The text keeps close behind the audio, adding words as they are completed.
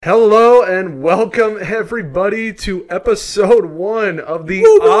Hello and welcome everybody to episode 1 of the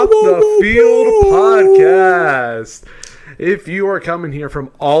Off the Field podcast. If you are coming here from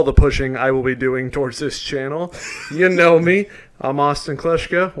all the pushing I will be doing towards this channel, you know me. I'm Austin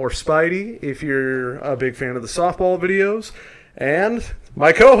Kleschka, or Spidey, if you're a big fan of the softball videos. And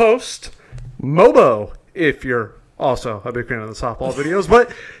my co-host, Mobo, if you're also a big fan of the softball videos.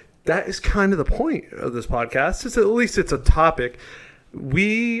 But that is kind of the point of this podcast. At least it's a topic.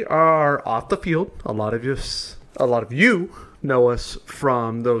 We are off the field. A lot of you know us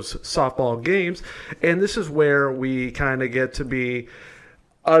from those softball games, and this is where we kind of get to be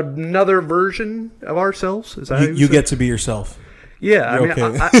another version of ourselves. Is that how you get to be yourself? Yeah,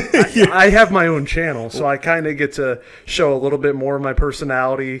 You're I have my own channel, so I kind of get to show a little bit more of my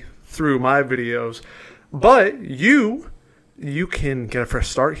personality through my videos. But you can get a fresh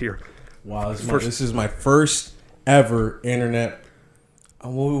start here. Wow, this is my first ever internet.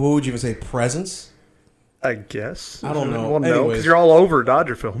 What would you even say? Presence? I guess. I don't know. Well, no, because you're all over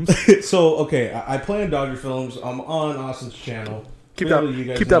Dodgerfilms. So, okay, I play in Dodgerfilms. I'm on Austin's channel. Keep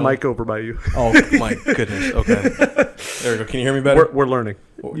that mic over by you. Oh, my goodness. Okay. There we go. Can you hear me better? We're learning.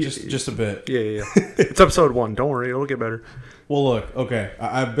 Just a bit. Yeah. It's episode 1. Don't worry. It'll get better. Well, look. Okay.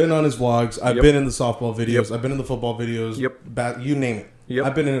 I've been on his vlogs. I've been in the softball videos. I've been in the football videos. You name it.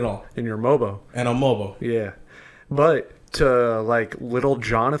 I've been in it all. And you're Mobo. And I'm Mobo. Yeah. But to like little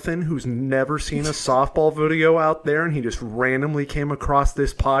Jonathan, who's never seen a softball video out there, and he just randomly came across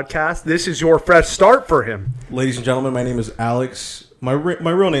this podcast, this is your fresh start for him. Ladies and gentlemen, my name is Alex. My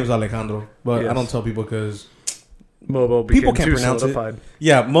real name is Alejandro, but I don't tell people because Mobo became people can't too pronounce solidified. It.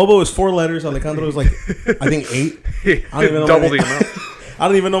 Yeah, Mobo is 4 letters. Alejandro is like, I think 8. I don't even know double the amount. I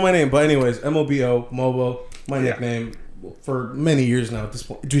don't even know my name. But anyways, Mobo, Mobo, my nickname for many years now at this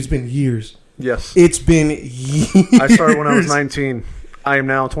point. Dude, it's been years. Yes. It's been years. I started when I was 19. I am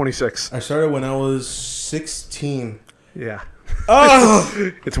now 26. I started when I was 16. Yeah.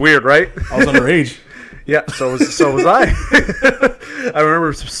 Oh! It's weird, right? I was underage. Yeah, so was I. I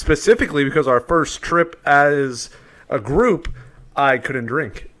remember specifically because our first trip as a group, I couldn't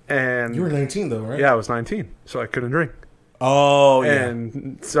drink. And you were 19 though, right? Yeah, I was 19, so I couldn't drink. Oh, yeah.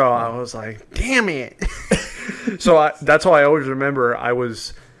 And so I was like, damn it. So that's how I always remember I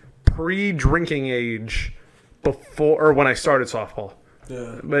was pre-drinking age before or when I started softball.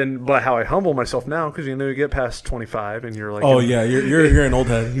 Yeah. But how I humble myself now, because you get past 25 and you're like, oh yeah, you're an old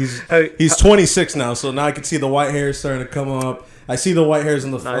head. He's 26 now, so now I can see the white hairs starting to come up. I see the white hairs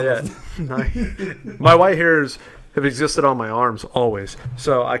in the front. Not yet. My white hairs have existed on my arms always,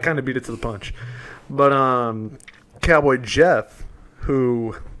 so I kind of beat it to the punch. But Cowboy Jeff,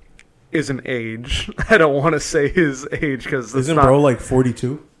 who is an age, I don't want to say his age because isn't bro like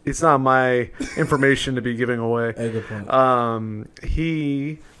 42? It's not my information to be giving away. Hey, good point.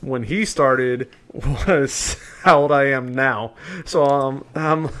 When he started, was how old I am now. So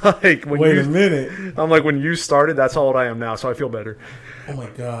I'm like, wait a minute. I'm like, when you started, that's how old I am now. So I feel better. Oh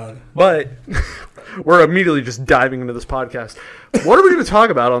my god. But we're immediately just diving into this podcast. What are we going to talk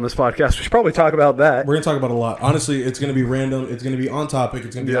about on this podcast? We should probably talk about that. We're going to talk about a lot. Honestly, it's going to be random. It's going to be on topic.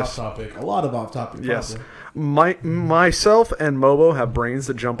 It's going to be off topic. A lot of off topic. Yes. Myself and Mobo have brains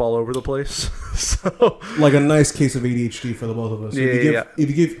that jump all over the place. So like a nice case of ADHD for the both of us. Yeah, if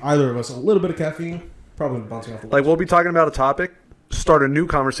you give either of us a little bit of caffeine, probably bouncing off the like we'll be talking about a topic, start a new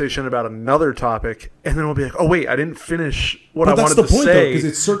conversation about another topic, and then we'll be like, oh wait, I didn't finish what I wanted to say. That's the point though, because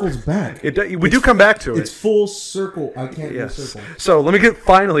it circles back. We do come back to it. It's full circle. I can't do a circle. So let me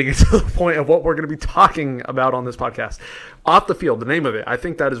finally get to the point of what we're going to be talking about on this podcast. Off the field, the name of it. I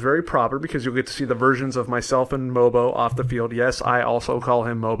think that is very proper because you'll get to see the versions of myself and Mobo off the field. Yes, I also call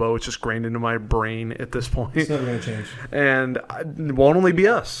him Mobo. It's just grained into my brain at this point. It's never going to change. And it won't only be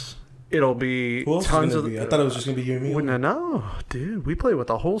us. It'll be Who else tons of. I thought it was just gonna be you and me. No, dude, we play with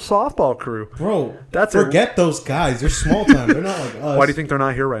the whole softball crew, bro. Forget those guys. They're small time. They're not like us. Why do you think they're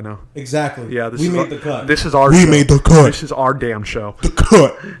not here right now? Exactly. Yeah, we made the cut. This is our. We made the cut. This is our damn show. The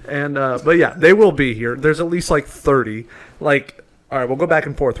cut. And but yeah, they will be here. There's at least like 30. Like, all right, we'll go back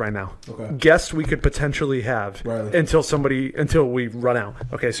and forth right now. Okay. Guests we could potentially have Riley. until we run out.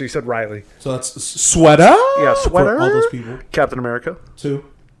 Okay, so you said Riley. So that's Sweater. Yeah, Sweater. For all those people. Captain America. 2.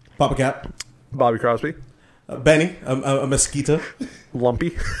 Papa Cap. Bobby Crosby. Benny, a mosquito.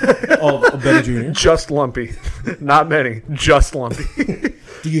 Lumpy. Benny Jr. Just Lumpy. Not many. Just Lumpy.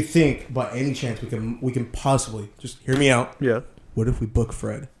 Do you think, by any chance, we can possibly, just hear me out. Yeah. What if we book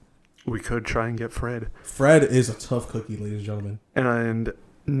Fred? We could try and get Fred. Fred is a tough cookie, ladies and gentlemen. And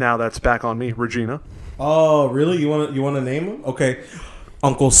now that's back on me. Regina. Oh, really? You want to name him? Okay.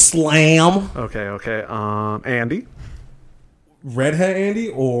 Uncle Slam. Okay. Andy. Red Hat Andy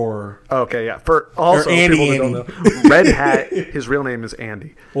or... Okay, yeah. For also Andy, people that don't know, Red Hat, his real name is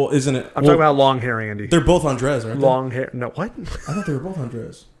Andy. Well, isn't it? I'm talking about long hair Andy. They're both Andres, aren't they? Long hair. No, what? I thought they were both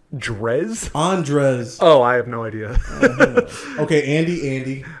Andres. Andres? Oh, I have no idea. Okay,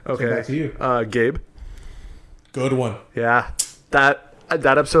 Andy. Okay. So back to you. Gabe. Good one. Yeah. That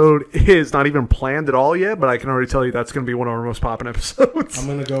episode is not even planned at all yet, but I can already tell you that's going to be one of our most popping episodes. I'm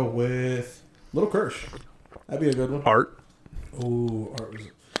going to go with Little Kirsch. That'd be a good one. Art. Ooh, Art was...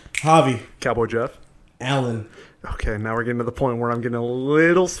 Javi. Cowboy Jeff. Alan. Okay, now we're getting to the point where I'm getting a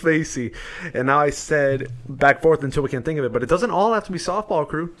little spacey. And now I said back forth until we can't think of it, but it doesn't all have to be softball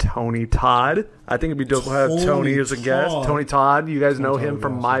crew. Tony Todd. I think it'd be dope to have Tony as a guest. Tony Todd, you guys know him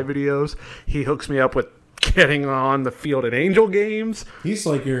from my videos. He hooks me up with getting on the field at Angel games. He's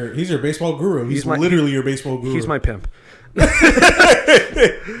your baseball guru. He's literally your baseball guru. He's my pimp.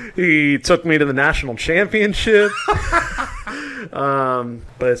 He took me to the national championship. But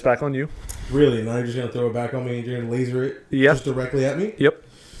it's back on you. Really? Now you're just going to throw it back on me and you're going to laser it just directly at me? Yep.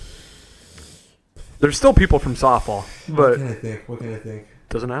 There's still people from softball. But What can I think?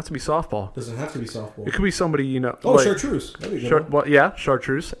 Doesn't have to be softball. Doesn't have to be softball. It could be somebody you know. Oh, like, Chartreuse. That'd be a good one. Well, yeah,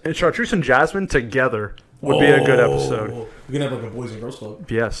 Chartreuse. And Chartreuse and Jasmine together would be a good episode. We can have like a boys and girls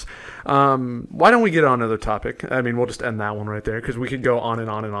club. Yes. Why don't we get on another topic? I mean, we'll just end that one right there because we could go on and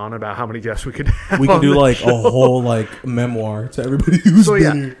on and on about how many guests we could have. We could do like a whole like memoir to everybody who's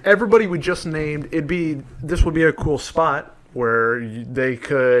been here. Everybody we just named. This would be a cool spot where they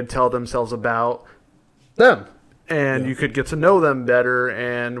could tell themselves about them. And you could get to know them better,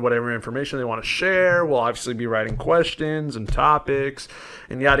 and whatever information they want to share. We'll obviously be writing questions and topics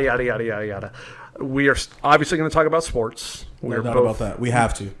and yada, yada, yada, yada, yada. We are obviously going to talk about sports. No doubt about that. We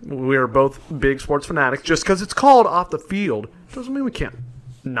have to. We are both big sports fanatics. Just because it's called Off the Field doesn't mean we can't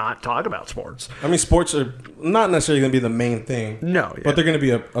not talk about sports. I mean, sports are not necessarily going to be the main thing. No. Yeah. But they're going to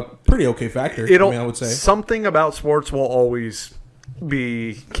be a pretty okay factor, I would say. Something about sports will always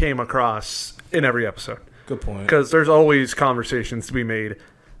came across in every episode. Good point. Because there's always conversations to be made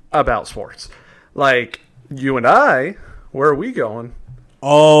about sports. Like, you and I, where are we going?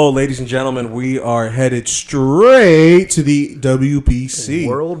 Oh, ladies and gentlemen, we are headed straight to the WBC.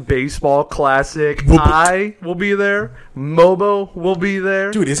 World Baseball Classic. I will be there. Mobo will be there.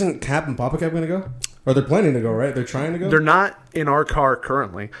 Dude, isn't Cap and Papa Cap going to go? Or they're planning to go, right? They're trying to go? They're not in our car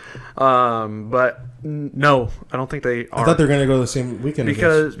currently. But no, I don't think they are. I thought they were going to go the same weekend.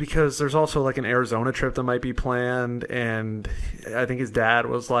 Because there's also like an Arizona trip that might be planned, and I think his dad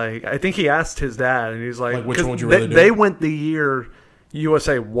was like, I think he asked his dad, and he's like which one would you rather do? They went the year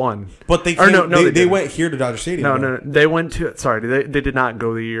USA won. But they went here to Dodger Stadium. No. They went to... Sorry, they did not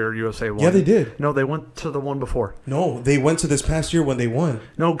go the year USA won. Yeah, they did. No, they went to the one before. No, they went to this past year when they won.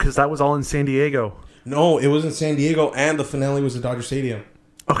 No, because that was all in San Diego. No, it was in San Diego, and the finale was at Dodger Stadium.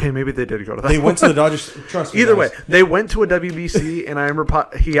 Okay, maybe they did go to that. They went to the Dodgers. Trust me. Either way, they went to a WBC, and I remember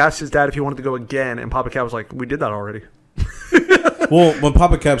he asked his dad if he wanted to go again, and Papa Cat was like, "We did that already." Well, when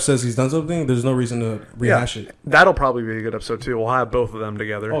Papa Cap says he's done something, there's no reason to rehash it. That'll probably be a good episode too. We'll have both of them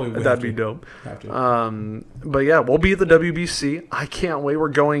together. Oh, that'd be dope. Have to. But yeah, we'll be at the WBC. I can't wait. We're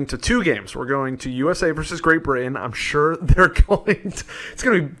going to 2 games. We're going to USA versus Great Britain. I'm sure they're going to... It's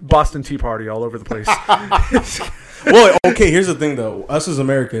going to be Boston Tea Party all over the place. Well, okay, here's the thing though. Us as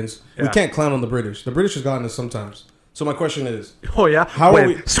Americans, we can't clown on the British. The British has gotten us sometimes. So my question is... Oh yeah? How are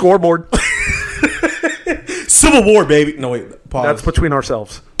we... Scoreboard. Civil War, baby. No, wait. Pause. That's between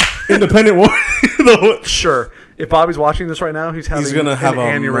ourselves. Independent War. Sure. If Bobby's watching this right now, he's gonna have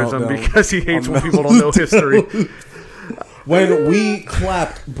an aneurysm meltdown. Because he hates when people don't know history. When we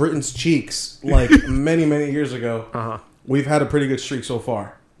clapped Britain's cheeks like many, many years ago, we've had a pretty good streak so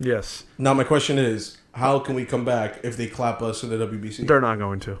far. Yes. Now my question is, how can we come back if they clap us in the WBC? They're not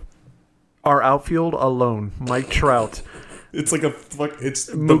going to. Our outfield alone, Mike Trout. It's like it's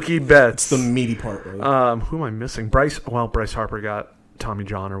Mookie Betts. It's the meaty part. Right? Who am I missing? Bryce Harper got Tommy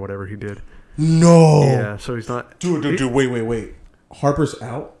John or whatever he did. No. Yeah, so he's not. Dude, wait. Harper's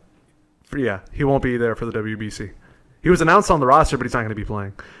out? Yeah, he won't be there for the WBC. He was announced on the roster, but he's not going to be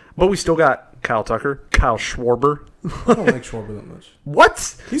playing. But we still got Kyle Tucker, Kyle Schwarber. I don't like Schwarber that much.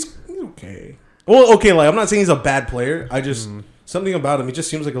 What? He's okay. Well, okay, like I'm not saying he's a bad player. I just something about him. He just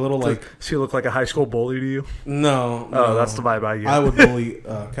seems like a little like. Does he look like a high school bully to you? No. Oh, that's the vibe I get. I would bully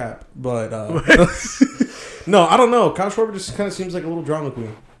Cap, but no, I don't know. Kyle Schwarber just kind of seems like a little drama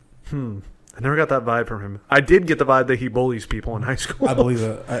queen. I never got that vibe from him. I did get the vibe that he bullies people in high school. I believe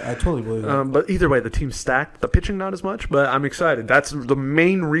that. I totally believe that. But either way, the team's stacked. The pitching not as much, but I'm excited. That's the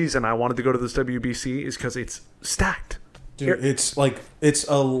main reason I wanted to go to this WBC is because it's stacked. Dude, it's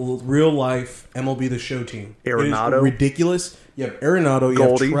a real life MLB The Show team. Arenado. It is ridiculous. You have Arenado. You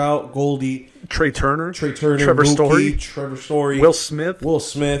have Trout, Goldie, Trey Turner, Trevor Story, Will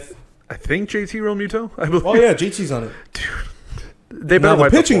Smith. I think JT Realmuto. Oh yeah, JT's on it. Dude, they better now the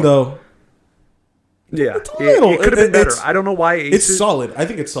pitching though. Yeah, it could have been better. I don't know why. It's solid. I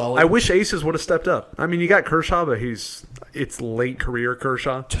think it's solid. I wish Aces would have stepped up. I mean, you got Kershaw, but it's late career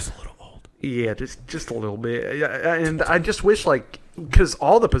Kershaw. Just a little old. Yeah, just a little bit. Yeah, and I just wish because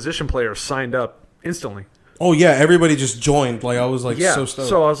all the position players signed up instantly. Oh yeah, everybody just joined. Like I was so stoked.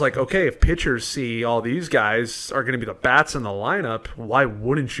 So I was like, okay, if pitchers see all these guys are going to be the bats in the lineup, why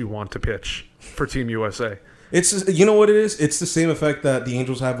wouldn't you want to pitch for Team USA? It's you know what it is? It's the same effect that the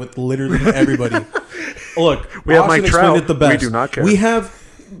Angels have with literally everybody. Look, we have Mike Trout. It the best. We do not care. We have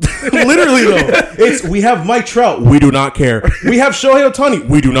literally though. We have Mike Trout. We do not care. We have Shohei Ohtani.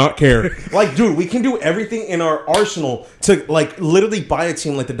 We do not care. Like, dude, we can do everything in our arsenal to literally buy a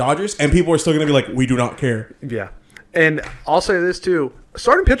team like the Dodgers, and people are still going to be like, we do not care. Yeah, and I'll say this too.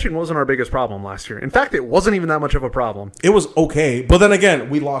 Starting pitching wasn't our biggest problem last year. In fact, it wasn't even that much of a problem. It was okay. But then again,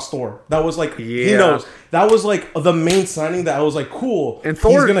 we lost Thor. That was he knows. That was the main signing that I was cool. And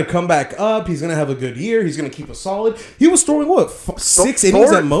Thor, he's going to come back up. He's going to have a good year. He's going to keep us solid. He was throwing, 6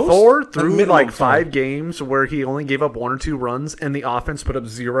 innings at most? Thor threw 5 games where he only gave up 1 or 2 runs, and the offense put up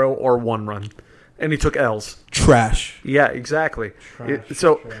 0 or 1 run. And he took L's. Trash. Yeah, exactly.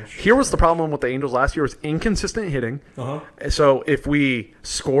 Here was the problem with the Angels last year was inconsistent hitting. Uh-huh. So if we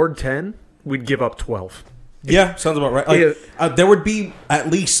scored 10, we'd give up 12. Yeah, sounds about right. There would be at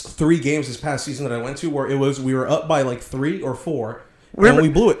least 3 games this past season that I went to where we were up by 3 or 4, and we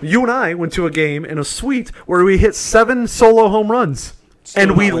blew it. You and I went to a game in a suite where we hit 7 solo home runs,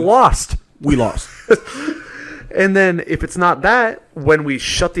 and we lost. We lost. And then if it's not that, when we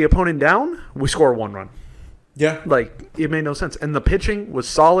shut the opponent down, we score 1 run. Yeah. It made no sense. And the pitching was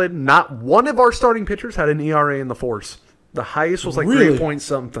solid. Not one of our starting pitchers had an ERA in the 4s. The highest was 3 point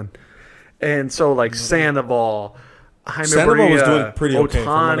something. And so Sandoval, Jaime Maria, was doing pretty okay,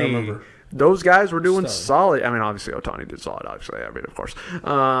 Ohtani, those guys were doing solid. I mean, obviously Ohtani did solid, obviously. I mean, of course.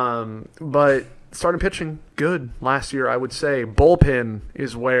 But starting pitching, good. Last year, I would say bullpen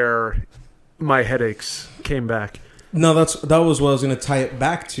is where my headaches came back. No, that was what I was going to tie it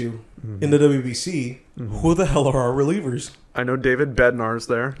back to. Mm-hmm. In the WBC. Mm-hmm. Who the hell are our relievers? I know David Bednar's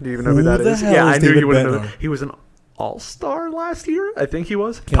there. Do you even know who that is? Yeah, I knew you would know. He was an all-star last year. I think he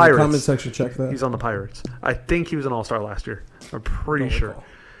was. Can Pirates. The comment section check that? He's on the Pirates. I think he was an all-star last year. I'm pretty sure.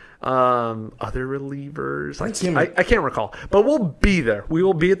 Other relievers, I can't recall, but we'll be there. We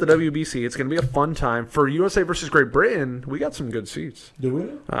will be at the WBC. It's going to be a fun time for USA versus Great Britain. We got some good seats. Do we?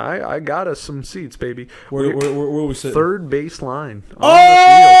 I got us some seats, baby. Where we sitting? Third base line.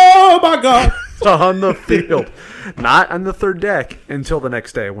 Oh my God! On the field, not on the third deck until the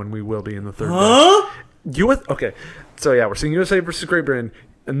next day when we will be in the third deck. Okay, so yeah, we're seeing USA versus Great Britain,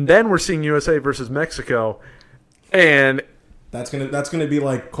 and then we're seeing USA versus Mexico, and. That's gonna be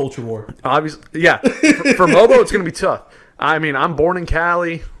like culture war. Obviously, yeah. For Mobo, it's gonna be tough. I mean, I'm born in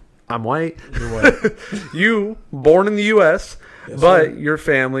Cali. I'm white. You're white. You born in the U.S., but your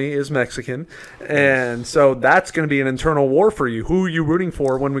family is Mexican, and so that's gonna be an internal war for you. Who are you rooting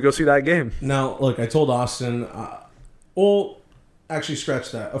for when we go see that game? Now, look, I told Austin. Actually,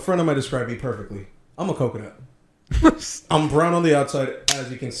 scratch that. A friend of mine described me perfectly. I'm a coconut. I'm brown on the outside,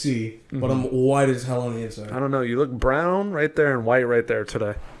 as you can see, but I'm white as hell on the inside. I don't know. You look brown right there and white right there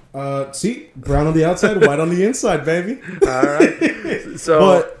today. See? Brown on the outside, white on the inside, baby. All right.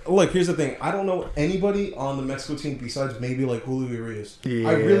 But, look, here's the thing. I don't know anybody on the Mexico team besides maybe, Julio Urias. Yeah.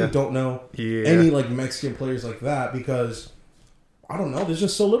 I really don't know any, Mexican players like that because... I don't know. There's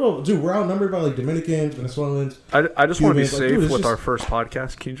just so little. Dude, we're outnumbered by Dominicans, Venezuelans. I just want to be safe with our first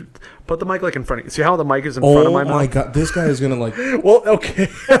podcast. Can you put the mic in front of you? See how the mic is in front of my mouth? Oh my God. This guy is going to Well, okay.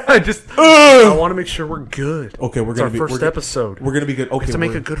 I want to make sure we're good. Okay, it's our first episode. We're going to be good. Okay. We have to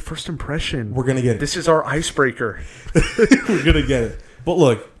make a good first impression. We're going to get it. This is our icebreaker. We're going to get it. But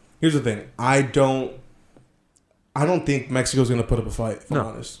look, here's the thing. I don't think Mexico's going to put up a fight, if I'm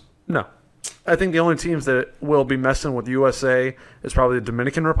honest. No. I think the only teams that will be messing with USA is probably the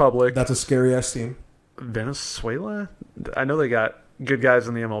Dominican Republic. That's a scary-ass team. Venezuela? I know they got good guys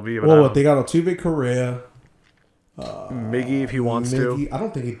in the MLB. But they got Altuve Correa. Miggy, if he wants to. I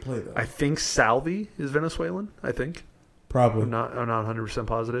don't think he'd play, though. I think Salvi is Venezuelan, I think. Probably. I'm not 100%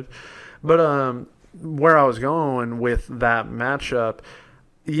 positive. But where I was going with that matchup...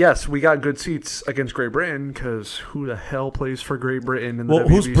 Yes, we got good seats against Great Britain because who the hell plays for Great Britain in the WBC?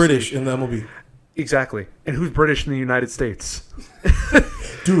 Who's British in the MLB? Exactly. And who's British in the United States?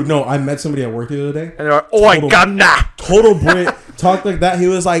 Dude, no, I met somebody at work the other day. And they're like, oh, my God, nah. Total Brit. talked like that. He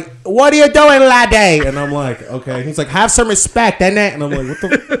was like, "What are you doing, laddie?" And I'm like, "Okay." He's like, "Have some respect, innit?" And I'm like,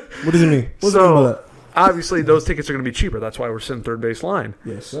 "What does it mean?" What's the mean by that? Obviously, those tickets are going to be cheaper. That's why we're sitting third base line.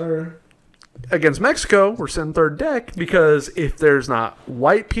 Yes, sir. Against Mexico, we're sitting third deck because if there's not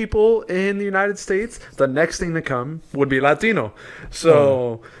white people in the United States, the next thing to come would be Latino.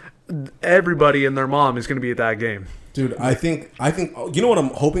 So everybody and their mom is going to be at that game. Dude, I think you know what I'm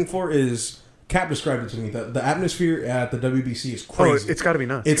hoping for is Cap described it to me. The atmosphere at the WBC is crazy. Oh, it's got to be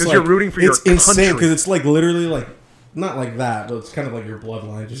nuts. It's because like, you're rooting for your country. It's insane because it's like literally like not like that, but it's kind of like your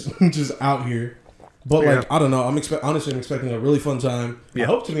bloodline just out here. But like I don't know, I'm expecting a really fun time. Yeah. I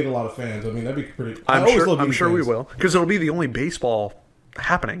hope to meet a lot of fans. I mean, that'd be pretty. I'm sure we will because it'll be the only baseball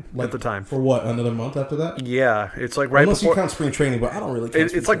happening at the time. For what, another month after that? Yeah, it's like right unless before. You count spring training, but I don't really.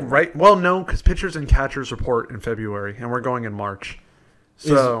 Count it's like right. Well, no, because pitchers and catchers report in February, and we're going in March.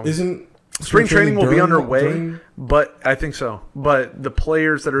 So isn't spring training will be underway? But I think so. But the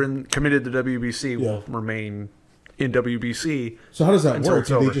players that are committed to WBC will remain in WBC. So how does that work?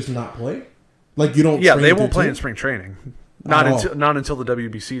 Do they just not play? Like you don't. Yeah, they won't play in spring training. Not until the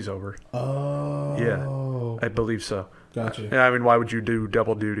WBC is over. Oh. Yeah, I believe so. Gotcha. Yeah, I mean, why would you do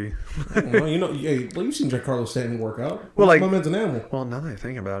double duty? Well, you've seen Giancarlo Stanton work out. Well, my man's an animal. Well, now that I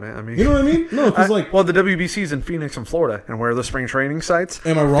think about it, I mean, you know what I mean? No, because the WBC's in Phoenix and Florida, and where are the spring training sites?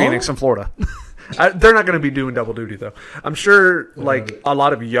 Am I wrong? Phoenix and Florida. They're not going to be doing double duty though. I'm sure, a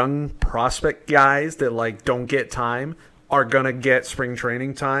lot of young prospect guys that don't get time are going to get spring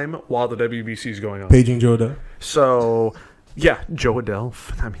training time while the WBC is going on. Paging Joe Adell. So, yeah, Joe Adell.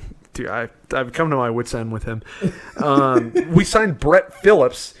 I mean, dude, I've come to my wit's end with him. We signed Brett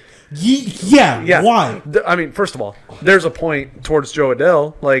Phillips. Yeah. Why? I mean, first of all, there's a point towards Joe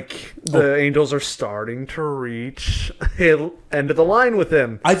Adell. The Angels are starting to reach end of the line with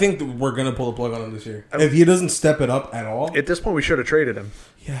him. I think that we're going to pull the plug on him this year. If he doesn't step it up at all. At this point, we should have traded him.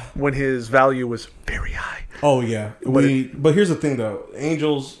 Yeah. When his value was very high. Oh, yeah. But here's the thing, though.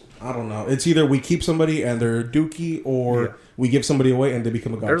 Angels, I don't know. It's either we keep somebody and they're dookie or we give somebody away and they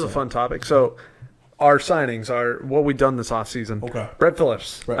become a godsend. There's a fun topic. So, our signings are what we've done this offseason. Okay. Brett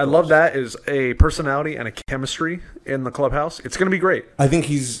Phillips. I love that as a personality and a chemistry in the clubhouse. It's going to be great. I think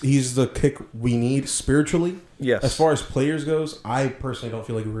he's the kick we need spiritually. Yes. As far as players goes, I personally don't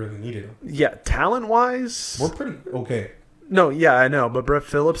feel like we really needed him. Yeah, talent-wise, we're pretty okay. No, yeah, I know. But Brett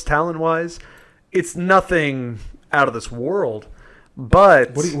Phillips, talent-wise, it's nothing out of this world.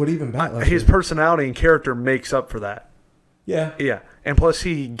 But what even bat last his year? Personality and character makes up for that. Yeah. Yeah. And plus,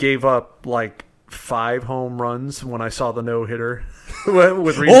 he gave up 5 home runs when I saw the no-hitter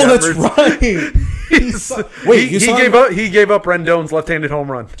with Reed Devers. That's right. He gave up Rendon's left-handed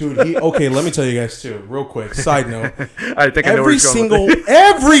home run. Dude, okay, let me tell you guys too, real quick. Side note. I think I know where he's going.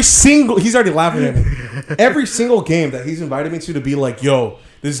 Every single he's already laughing at me. Every single game that he's invited me to be like, yo,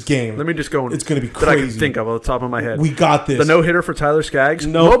 this game. Let me just go. It's gonna be crazy. That I can think of off the top of my head. We got this. The no-hitter for Tyler Skaggs.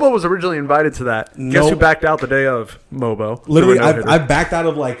 No. Mobo was originally invited to that. Guess who backed out the day of Mobo? Literally, I've backed out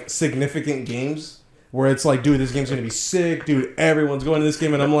of significant games. Where it's like, dude, this game's going to be sick. Dude, everyone's going to this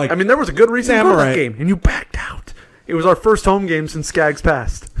game. And I'm like... I mean, there was a good reason to go to that game. And you backed out. It was our first home game since Skaggs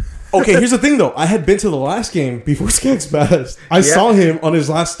passed. Okay, here's the thing, though. I had been to the last game before Skaggs passed. I saw him on his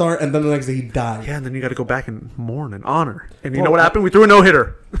last start, and then the next day he died. Yeah, and then you got to go back and mourn and honor. And you know what happened? We threw a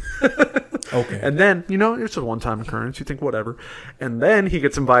no-hitter. Okay. And then, it's a one-time occurrence. You think, whatever. And then he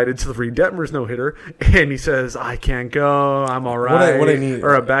gets invited to the Reed Detmers no-hitter, and he says, I can't go. I'm all right. What I need.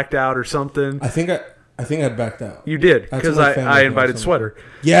 Or I backed out or something. I think I backed out. You did, because I invited Sweater.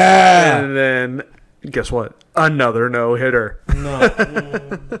 Yeah. And then, guess what? Another no-hitter. No.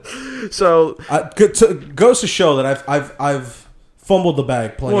 So goes to show that I've fumbled the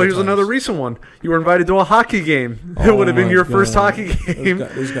bag plenty. Well, here's another recent one. You were invited to a hockey game. It would have been your first hockey game.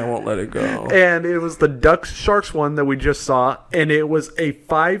 This guy won't let it go. And it was the Ducks Sharks one that we just saw, and it was a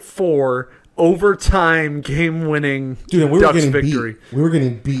 5-4 overtime game-winning Ducks victory. We were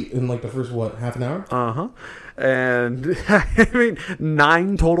getting beat in the first half an hour. Uh-huh. And I mean,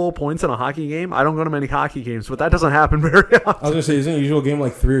 9 total points in a hockey game. I don't go to many hockey games, but that doesn't happen very often. I was gonna say, isn't your usual game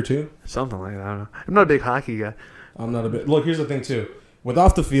 3 or 2? Something like that. I don't know. I'm not a big hockey guy. I'm not a bit. Look, here's the thing too. With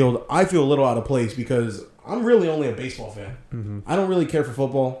off the field, I feel a little out of place because I'm really only a baseball fan. Mm-hmm. I don't really care for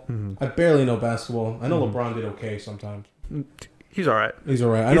football. Mm-hmm. I barely know basketball. I know LeBron did okay sometimes. He's all right. He's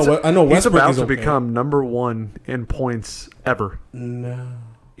all right. I know. He's about to become number 1 in points ever. No.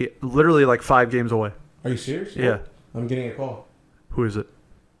 Literally 5 games away. Are you serious? Yeah. I'm getting a call. Who is it?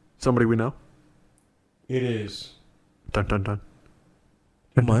 Somebody we know? It is. Dun, dun, dun.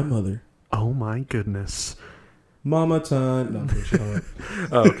 My mother. Oh, my goodness. Mama time. No, shut up.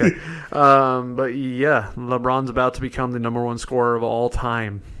 Oh, okay. But yeah, LeBron's about to become the number one scorer of all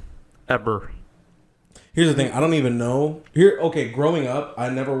time, ever. Here's the thing. I don't even know. Okay, growing up, I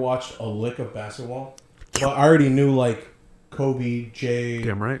never watched a lick of basketball. But I already knew, like, Kobe, Jay.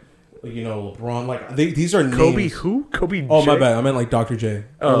 Damn right. You know, LeBron. Like, these are names. Kobe who? Kobe J? Oh, my bad. I meant, like, Dr. J.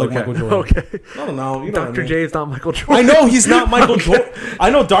 Oh, like okay. Michael Jordan. Okay. I don't know. You know Dr. what I mean. J is not Michael Jordan. I know he's not Michael Jordan. I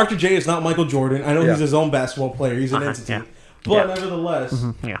know Dr. J is not Michael Jordan. I know he's his own basketball player. He's an entity. Yeah. But nevertheless,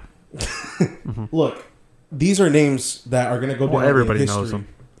 Yeah. look, these are names that are going to go down everybody in history. knows them.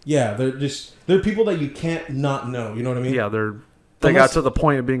 Yeah, they're people that you can't not know. You know what I mean? Yeah, they got to the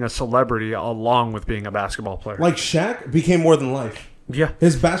point of being a celebrity along with being a basketball player. Like Shaq became more than life. Yeah.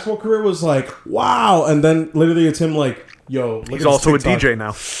 His basketball career was like, wow. And then literally it's him like, yo, look he's at also a TikTok. DJ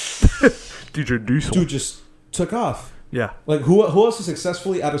now. DJ Diesel. Dude just took off. Yeah. Like, who else is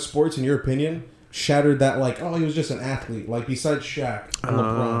successfully out of sports, in your opinion, shattered that, like, oh, he was just an athlete? Like, besides Shaq and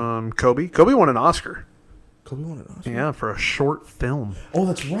LeBron. Kobe. Kobe won an Oscar. Kobe won an Oscar? Yeah, for a short film. Oh,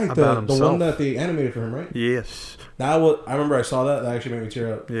 that's right. About The himself. one that they animated for him, right? Yes. I remember I saw that. That actually made me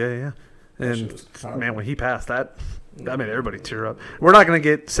tear up. Yeah. That shit And, was powerful. man, when he passed, that made everybody tear up. We're not going to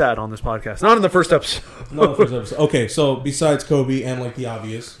get sad on this podcast. Not in the first episode. No, the first episode. Okay, so besides Kobe and, like, the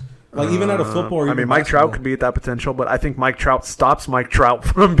obvious, like, even out of football or I even mean, Mike basketball. Trout could be at that potential, but I think Mike Trout stops Mike Trout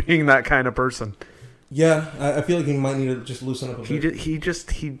from being that kind of person. Yeah, I feel like he might need to just loosen up a bit.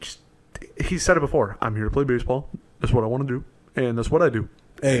 He said it before. I'm here to play baseball. That's what I want to do, and that's what I do.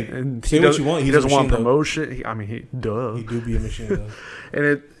 Hey, And say what you want. He He's a doesn't want machine, though. promotion. Duh. He do be a machine, though.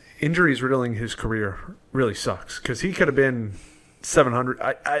 And injuries riddling his career really sucks because he could have been 700.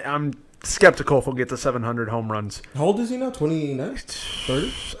 I'm skeptical if he'll get to 700 home runs. How old is he now? 29? 30?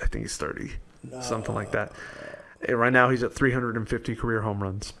 I think he's 30, something like that. And right now he's at 350 career home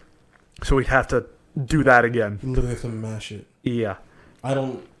runs, so we'd have to do that again. You literally have to mash it. Yeah,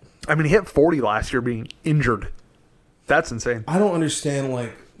 I mean, he hit 40 last year being injured. That's insane. don't understand,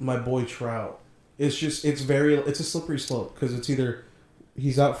 like, my boy Trout. It's a slippery slope because it's either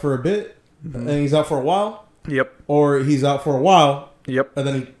he's out for a bit and he's out for a while. Yep. Or he's out for a while. Yep. And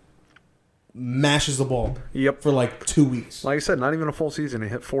then he mashes the ball. Yep. For like 2 weeks. Like I said, not even a full season. He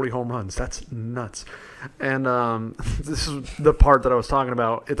hit 40 home runs. That's nuts. And this is the part that I was talking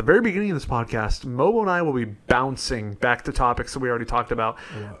about. At the very beginning of this podcast, Mobo and I will be bouncing back to topics that we already talked about.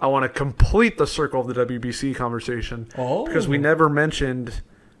 Wow. I want to complete the circle of the WBC conversation. Oh. Because we never mentioned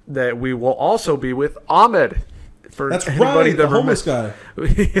that we will also be with Ahmed. For That's anybody right, that the homeless guy.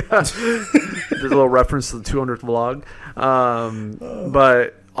 Yeah. There's a little reference to the 200th vlog.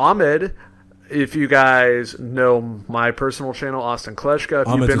 But Ahmed, if you guys know my personal channel, Austin Kleshka, if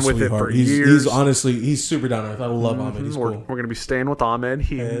Ahmed's you've been a with it sweetheart. for He's years. he's super down to earth. I love Ahmed. He's we're cool. going to be staying with Ahmed.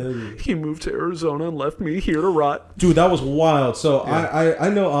 He moved to Arizona and left me here to rot. Dude, that was wild. So Yeah. I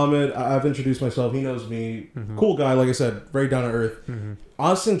know Ahmed. I've introduced myself. He knows me. Cool guy, like I said, very down to earth.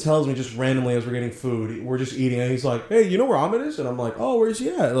 Austin tells me just randomly as we're getting food, we're just eating, and he's like, "Hey, you know where Ahmed is?" And I'm like, "Oh, where's he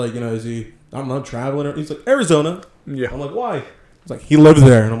at? Like, you know, is he? I don't know, traveling?" He's like, "Arizona." Yeah. I'm like, "Why?" He's like, "He lives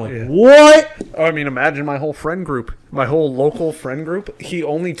there," and I'm like, "What?" I mean, imagine my whole friend group, my whole local friend group. He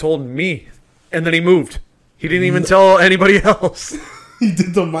only told me, and then he moved. He didn't even tell anybody else. He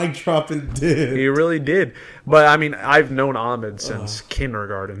did the mic drop and did. He really did. But I mean, I've known Ahmed since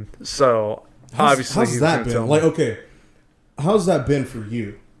kindergarten, so obviously how's he's that gonna been? tell me. Like, okay, how's that been for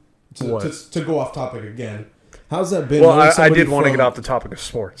you? What? To go off topic again. How's that been? Well, knowing I somebody did want to from- get off the topic of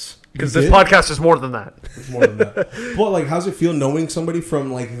sports because You this did? podcast is more than that. It's more than that. But like, how's it feel knowing somebody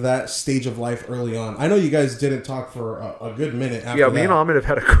from like that stage of life early on? I know you guys didn't talk for a good minute after Yeah, that. me and Ahmed have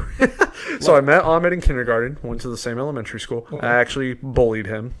had a. So I met Ahmed in kindergarten. Went to the same elementary school. Okay. I actually bullied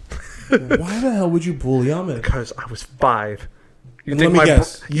him Why the hell would you bully Ahmed? because I was 5. You Let me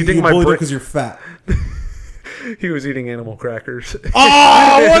guess. You think you my bullied him brain? because you're fat. He was eating animal crackers.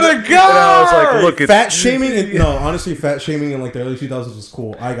 Oh, what a guy! And I was like, look, fat shaming. No, honestly, fat shaming in like the early 2000s was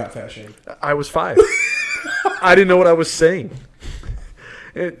cool. I got fat shamed. I was 5. I didn't know what I was saying.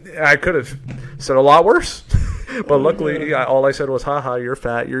 I could have said a lot worse. But luckily, all I said was, haha, you're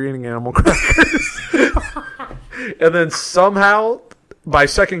fat, you're eating animal crackers. And then somehow, by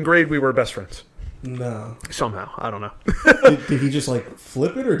second grade, we were best friends. No. Somehow. I don't know. Did he just like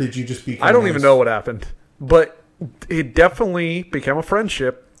flip it, or did you just become I don't nice? even know what happened. But it definitely became a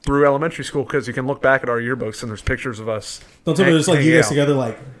friendship through elementary school because you can look back at our yearbooks and there's pictures of us. Don't tell me there's like you hanging guys out. together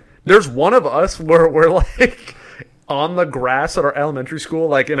like... There's one of us where we're like on the grass at our elementary school,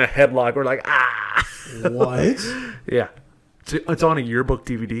 like in a headlock. We're like, ah. What? Yeah. It's on a yearbook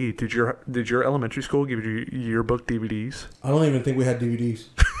DVD. Did your elementary school give you yearbook DVDs? I don't even think we had DVDs.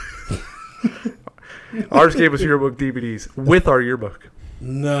 Ours gave us yearbook DVDs with our yearbook.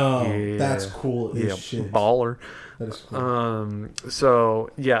 No, Yeah. that's cool as shit. Baller. That is cool.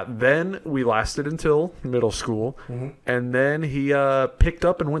 So yeah, then we lasted until middle school, and then he picked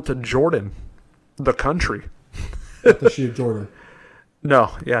up and went to Jordan, the country. The shit, Jordan.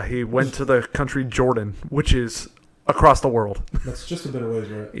 No, yeah, he went to the country Jordan, which is across the world. That's just a bit of ways,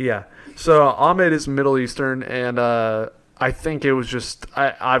 right? Yeah. So Ahmed is Middle Eastern, and I think it was just,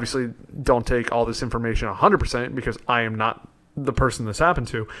 I obviously don't take all this information 100% because I am not the person this happened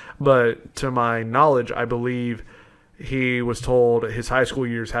to, but to my knowledge, I believe he was told his high school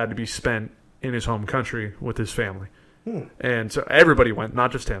years had to be spent in his home country with his family. And so everybody went,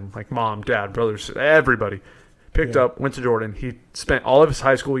 not just him, like mom, dad, brothers, everybody picked up, went to Jordan. He spent all of his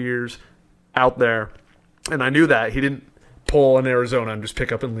high school years out there, and I knew that. He didn't pull in Arizona and just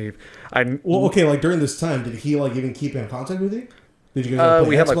pick up and leave. Well, okay, like during this time, did he like even keep in contact with you? Did you guys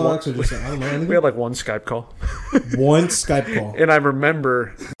play Xbox or just, I don't know, anything? We had like one Skype call. One Skype call. And I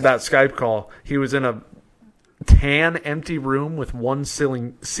remember that Skype call. He was in a tan, empty room with one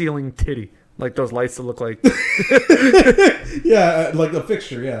ceiling titty. Like those lights that look like... Yeah, like the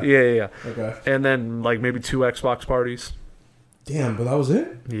fixture, yeah. Yeah. Okay. And then like maybe 2 Xbox parties. Damn, but that was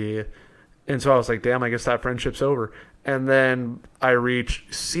it? Yeah. And so I was like, damn, I guess that friendship's over. And then I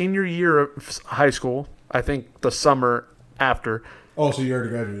reached senior year of high school. I think the summer after. Oh, so you already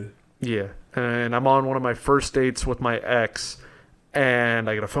graduated? Yeah. And I'm on one of my first dates with my ex, and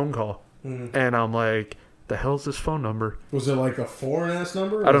I get a phone call. And I'm like, the hell's this phone number? Was it like a foreign-ass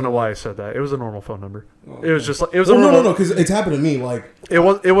number? I don't know why I said that. It was a normal phone number. Oh, It was just like... It was no, because it's happened to me. Like It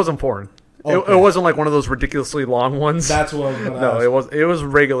wasn't foreign. Okay. It wasn't like one of those ridiculously long ones. That's what I was going to ask. It was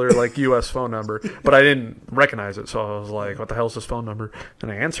regular like U.S. phone number, but I didn't recognize it, so I was like, "What the hell's this phone number?"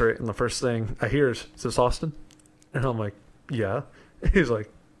 And I answer it, and the first thing I hear is this Austin? And I'm like, "Yeah." He's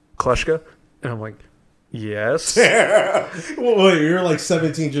like, "Kleshka?" And I'm like, "Yes." Well, wait, you're like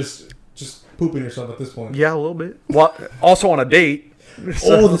 17, just pooping yourself at this point. Yeah, a little bit. Well, also on a date.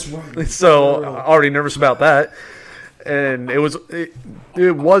 So, that's right. So already nervous about that. And it was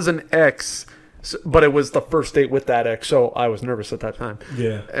an ex, but it was the first date with that ex, so I was nervous at that time.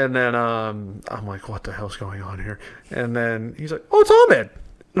 Yeah. And then I'm like, what the hell's going on here? And then he's like, oh, it's Ahmed.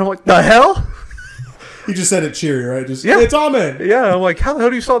 And I'm like, the hell? You just said it cheery, right? Just, yeah. It's Ahmed. Yeah, I'm like, how the hell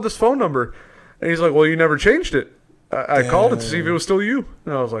do you saw this phone number? And he's like, well, you never changed it. I called it to see if it was still you.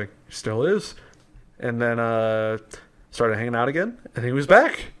 And I was like, still is. And then started hanging out again, and he was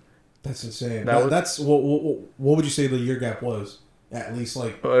back. That's insane. That's what would you say the year gap was? At least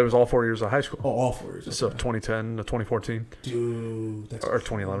like... It was all 4 years of high school. Oh, all 4 years. Okay. So 2010 to 2014. Dude, that's or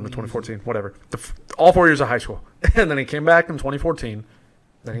 2011 to 2014, whatever. All 4 years of high school. And then he came back in 2014.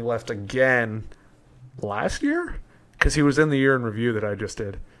 Then he left again last year? Because he was in the year in review that I just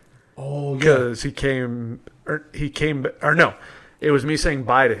did. Oh, yeah. Because no. It was me saying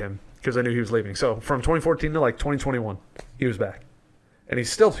bye to him because I knew he was leaving. So from 2014 to like 2021, he was back. And he's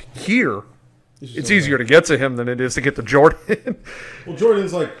still here. It's easier to get to him than it is to get to Jordan. Well,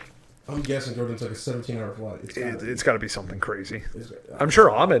 Jordan's like, I'm guessing Jordan's like a 17-hour flight. It's got to be something crazy. I'm sure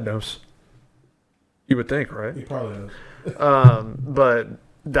Ahmed knows. You would think, right? He probably knows. But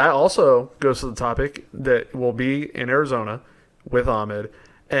that also goes to the topic that we'll be in Arizona with Ahmed,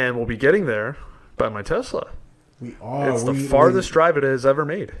 and we'll be getting there by my Tesla. We are. It's the farthest drive it has ever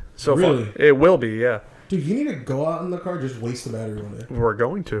made. So really? Far. It will be, yeah. Dude, you need to go out in the car, just waste the battery one day. We're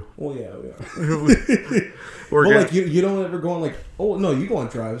going to. Well, yeah, we are. Like, you don't ever go on, like... Oh, no, you go on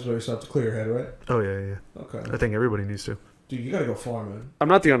drives where you still have to clear your head, right? Oh, yeah. Okay. I think everybody needs to. Dude, you gotta go far, man. I'm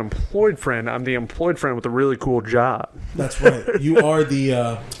not the unemployed friend. I'm the employed friend with a really cool job. That's right. You are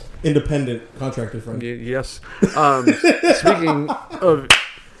the independent contractor friend. Yes. Speaking of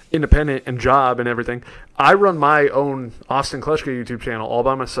independent and job and everything, I run my own Austin Kleshka YouTube channel all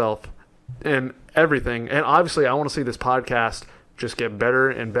by myself and everything. And obviously, I want to see this podcast just get better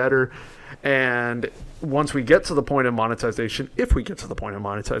and better. And once we get to the point of monetization, if we get to the point of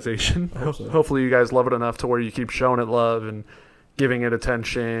monetization, hopefully you guys love it enough to where you keep showing it love and giving it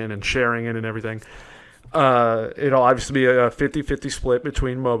attention and sharing it and everything. It'll obviously be a 50-50 split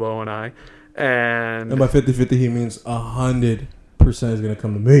between Mobo and I. And by 50-50, he means 100% is going to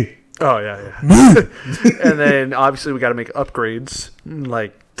come to me. Oh, yeah. And then obviously we got to make upgrades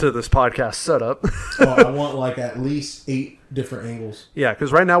like to this podcast setup. I want like at least 8 different angles. Yeah,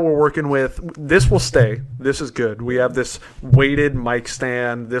 because right now we're working with, this will stay. This is good. We have this weighted mic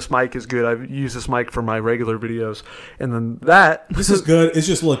stand. This mic is good. I've used this mic for my regular videos. And then this is good. It's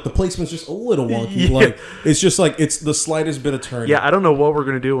just, look, the placement's just a little wonky. Yeah. Like, it's just like, it's the slightest bit of turn. Yeah, I don't know what we're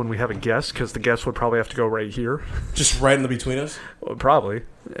going to do when we have a guest, because the guest would probably have to go right here. Just right in the between us? Well, probably.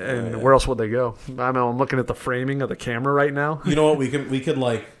 And where else would they go? I know I'm looking at the framing of the camera right now. You know what? We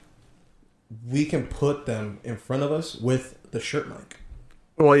can put them in front of us with the shirt mic.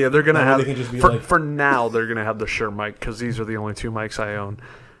 Well, yeah, they're gonna have. They can just be for now, they're gonna have the shirt mic because these are the only 2 mics I own.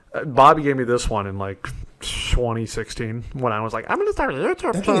 Bobby gave me this one in like 2016 when I was like, I'm gonna start a YouTube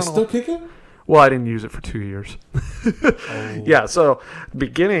channel. That thing is still kicking? Well, I didn't use it for 2 years. Yeah, so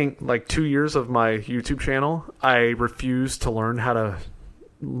beginning like 2 years of my YouTube channel, I refused to learn how to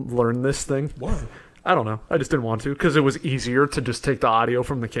learn this thing. Why? I don't know. I just didn't want to because it was easier to just take the audio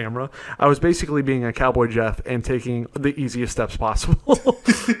from the camera. I was basically being a Cowboy Jeff and taking the easiest steps possible.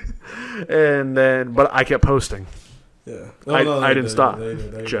 But I kept posting. Yeah. I didn't stop,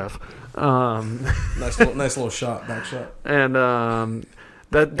 Jeff. Nice little shot, back shot. And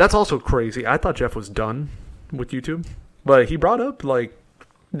that's also crazy. I thought Jeff was done with YouTube, but he brought up like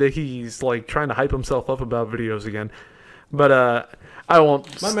that he's like trying to hype himself up about videos again. But I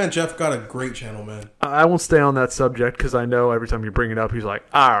won't. My man Jeff got a great channel, man. I won't stay on that subject because I know every time you bring it up, he's like,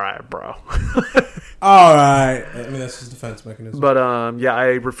 "All right, bro." All right. I mean, that's his defense mechanism. But yeah,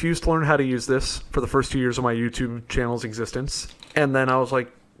 I refused to learn how to use this for the first 2 years of my YouTube channel's existence, and then I was like,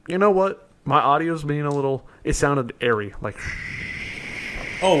 you know what? My audio's being a little. It sounded airy, like.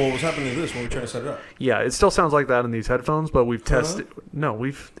 Oh, what was happening to this when we were trying to set it up? Yeah, it still sounds like that in these headphones, but we've tested. No,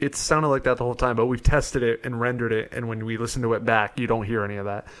 it sounded like that the whole time, but we've tested it and rendered it, and when we listen to it back, you don't hear any of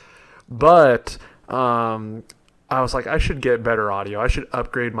that. But I was like, I should get better audio. I should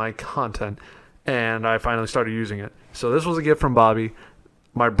upgrade my content, and I finally started using it. So this was a gift from Bobby.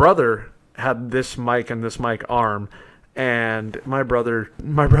 My brother had this mic and this mic arm. And my brother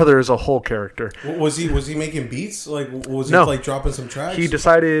is a whole character. Was he making beats? Like was he like dropping some tracks? He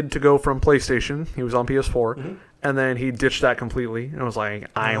decided to go from PlayStation. He was on PS4, and then he ditched that completely and was like,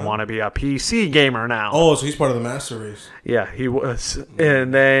 "I want to be a PC gamer now." Oh, so he's part of the master race. Yeah, he was,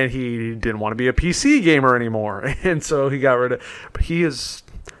 and then he didn't want to be a PC gamer anymore, and so he got rid of. But he is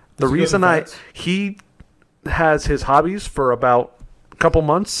the reason he has his hobbies for about a couple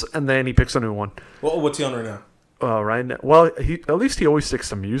months, and then he picks a new one. Well, what's he on right now? Right now, well, at least he always sticks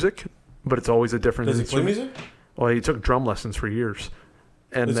to music, but it's always a different. Does he play music? Well, he took drum lessons for years,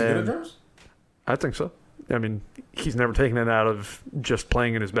 and Is then he good at drums? I think so. I mean, he's never taken it out of just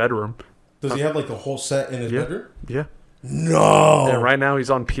playing in his bedroom. Does he have like the whole set in his bedroom? Yeah. No. And right now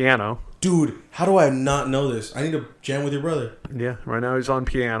he's on piano. Dude, how do I not know this? I need to jam with your brother. Yeah, right now he's on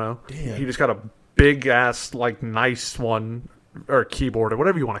piano. Damn. He just got a big ass, like, nice one. Or keyboard, or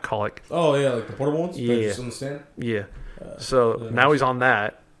whatever you want to call it. Oh, yeah, like the portable ones? Yeah. Just on the stand? Yeah. So now he's on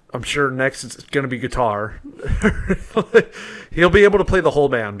that. I'm sure next it's going to be guitar. He'll be able to play the whole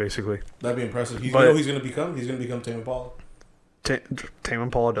band, basically. That'd be impressive. You know who he's going to become? He's going to become Tame Impala. Tame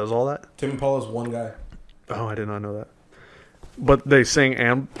Impala does all that? Tame Impala's one guy. Oh, I did not know that. But they sing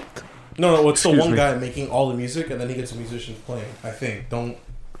and... No, it's the one guy making all the music, and then he gets the musicians playing, I think.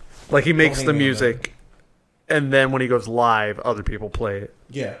 Like, he makes the music... And then when he goes live, other people play it.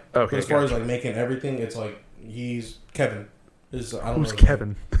 Yeah. Okay. But as far as like making everything, it's like he's Kevin. Who's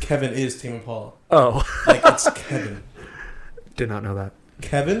Kevin? Kevin is Tame Impala. Oh. Like it's Kevin. Did not know that.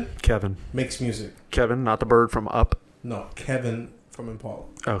 Kevin makes music. Kevin, not the bird from Up. No, Kevin from Impala.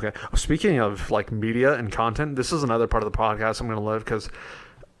 Okay. Speaking of like media and content, this is another part of the podcast I'm going to live because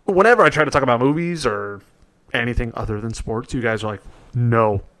whenever I try to talk about movies or anything other than sports, you guys are like,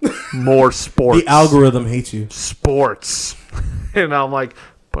 no, more sports. The algorithm hates you. Sports. And I'm like,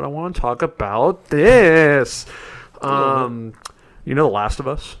 but I want to talk about this. You know The Last of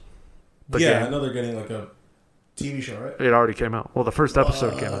Us? Game? I know they're getting like a TV show, right? It already came out. Well, the first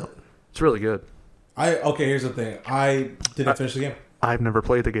episode came out. It's really good. Okay, here's the thing. I didn't finish the game. I've never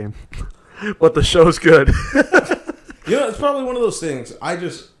played the game. But the show's good. It's probably one of those things. I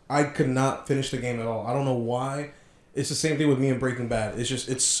could not finish the game at all. I don't know why. It's the same thing with me and Breaking Bad.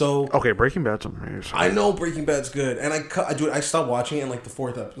 It's so... Okay, Breaking Bad's amazing. I know Breaking Bad's good. And I stopped watching it in like the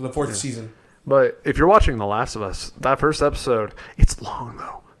fourth season. But if you're watching The Last of Us, that first episode, it's long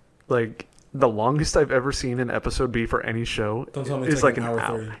though. Like, the longest I've ever seen an episode be for any show is like an hour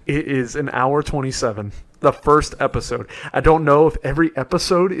 30. It is an hour 27. The first episode. I don't know if every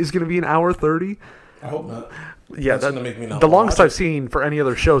episode is going to be an hour 30. I hope not. Yeah, that's going to make me not the longest I've seen for any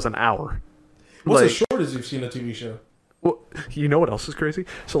other show is an hour. What's the shortest you've seen a TV show? Well, you know what else is crazy?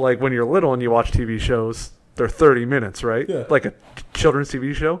 So, like, when you're little and you watch TV shows, they're 30 minutes, right? Yeah. Like a children's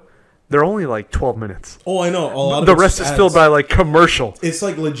TV show, they're only like 12 minutes. Oh, I know. A lot of the rest is filled by like commercial. It's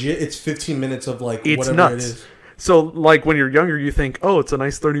like legit. It's 15 minutes of like it's whatever nuts. It is. So, like, when you're younger, you think, oh, it's a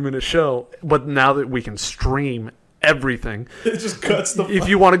nice 30-minute show. But now that we can stream everything, it just cuts the. If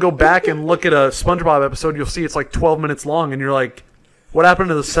you want to go back and look at a SpongeBob episode, you'll see it's like 12 minutes long, and you're like, What happened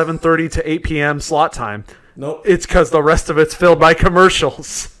to the 7:30 to 8 p.m. slot time? Nope. It's because the rest of it's filled by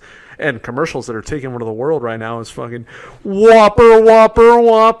commercials. And commercials that are taking over the world right now is fucking Whopper, Whopper,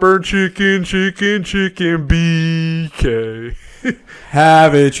 Whopper, chicken, chicken, chicken, BK.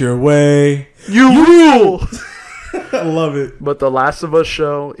 Have it your way. You rule! I love it. But the Last of Us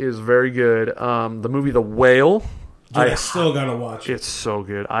show is very good. The movie The Whale. Dude, I still gotta watch it. It's so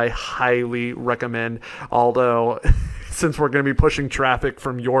good. I highly recommend. Although, since we're going to be pushing traffic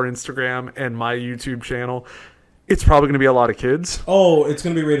from your Instagram and my YouTube channel, it's probably going to be a lot of kids. Oh, it's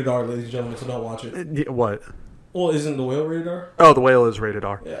going to be rated R, ladies and gentlemen, so don't watch it. What? Well, isn't The Whale rated R? Oh, The Whale is rated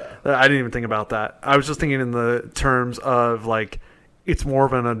R. Yeah. I didn't even think about that. I was just thinking in the terms of, like, it's more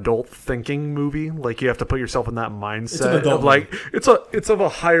of an adult thinking movie. Like, you have to put yourself in that mindset of, like, it's of a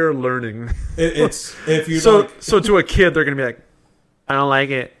higher learning. It's if you so to a kid, they're going to be like, I don't like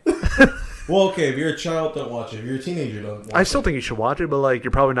it. Well, okay, if you're a child, don't watch it. If you're a teenager, don't watch it. I still think you should watch it, but, like,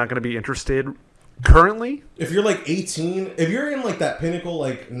 you're probably not going to be interested currently. If you're like 18, if you're in like that pinnacle,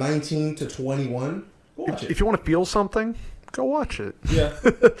 like 19 to 21, go watch it. If you want to feel something, go watch it. Yeah.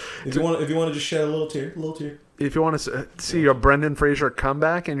 If you want to just shed a little tear. If you want to see a Brendan Fraser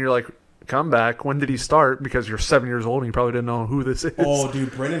comeback, and you're like, comeback? When did he start? Because you're 7 years old and you probably didn't know who this is. Oh,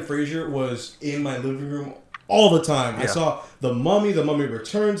 dude, Brendan Fraser was in my living room all the time. Yeah. I saw The Mummy, The Mummy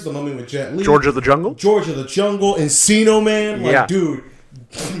Returns, The Mummy with Jet Li, George of the Jungle, Encino Man. Like, yeah, dude,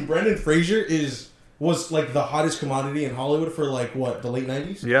 Brendan Fraser was like the hottest commodity in Hollywood for like what, the late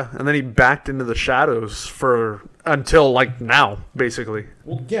 90s? Yeah, and then he backed into the shadows until like now, basically.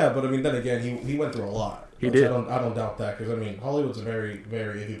 Well, yeah, but I mean, then again, he went through a lot. He did. I don't doubt that, because I mean, Hollywood's a very,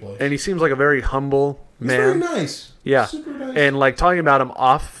 very iffy place. And he seems like a very humble man. He's very nice. Yeah. Super nice. And like talking about him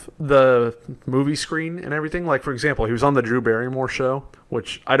off the movie screen and everything. Like, for example, he was on the Drew Barrymore show,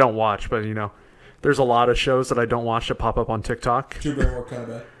 which I don't watch, but you know, there's a lot of shows that I don't watch that pop up on TikTok. Drew Barrymore kind of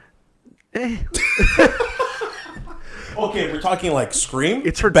bad. Okay, we're talking like Scream.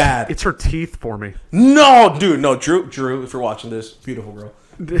 It's her bad. It's her teeth for me. No, dude, no, Drew. If you're watching this, beautiful girl.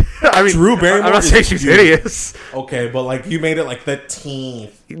 I mean, Drew Barrymore. I'm not saying she's hideous. Okay, but like you made it like the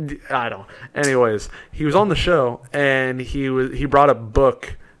teeth. I don't. Anyways, he was on the show and he brought a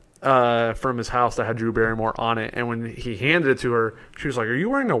book from his house that had Drew Barrymore on it, and when he handed it to her, she was like, "Are you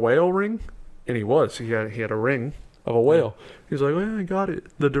wearing a whale ring?" And he was. He had a ring of a whale. He's like, "Well, I got it.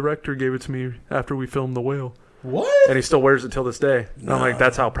 The director gave it to me after we filmed The Whale." What? And he still wears it till this day. No. I'm like,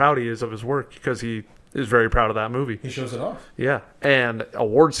 that's how proud he is of his work, because he is very proud of that movie. He shows it off. Yeah. And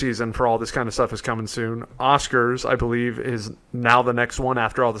award season for all this kind of stuff is coming soon. Oscars, I believe, is now the next one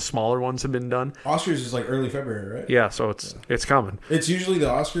after all the smaller ones have been done. Oscars is like early February, right? Yeah, so it's coming. It's usually the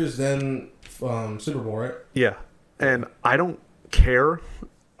Oscars, then Super Bowl, right? Yeah. And I don't care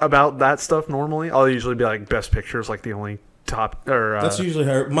about that stuff normally. I'll usually be like, Best Picture is like the only top, or that's usually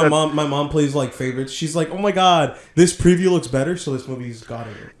her. My mom plays like favorites. She's like, "Oh my god, this preview looks better, so this movie's got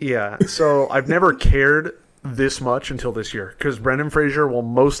it." Yeah, so I've never cared this much until this year, because Brendan Fraser will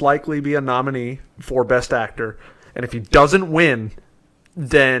most likely be a nominee for Best Actor, and if he doesn't win,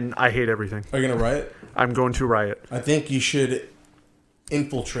 then I hate everything. Are you gonna riot? I'm going to riot. I think you should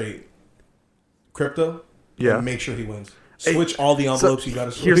infiltrate crypto. Yeah, and make sure he wins. Switch all the envelopes you got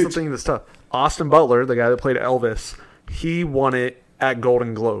to switch. Here's the thing that's tough. Austin Butler, the guy that played Elvis, he won it at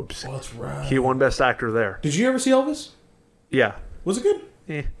Golden Globes. Oh, that's right. He won Best Actor there. Did you ever see Elvis? Yeah. Was it good?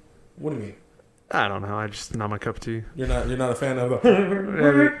 Eh. What do you mean? I don't know. Not my cup of tea. You're not a fan of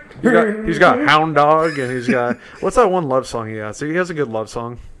the... He's got Hound Dog, and he's got... What's that one love song he has? So he has a good love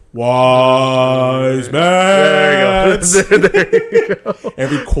song. Wise man. There you go. There you go.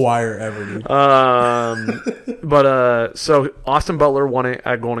 Every choir ever, dude. But so Austin Butler won it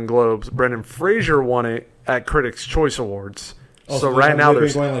at Golden Globes. Brendan Fraser won it at Critics' Choice Awards. Oh, so right now they're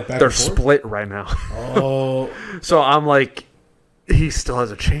they're split right now. Oh. So I'm like, he still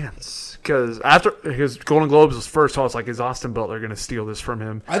has a chance, because after his Golden Globes was first, so I was like, is Austin Butler going to steal this from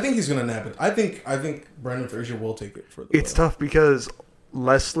him? I think he's going to nap it. I think Brendan Fraser will take it for the. It's tough because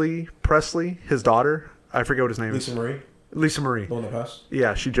Leslie Presley, his daughter, I forget what his name is. Lisa Marie. The one that passed?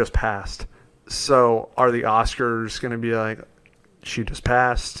 Yeah, she just passed. So are the Oscars going to be like, she just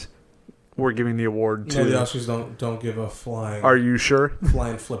passed, we're giving the award to... No, the Oscars don't give a flying... Are you sure?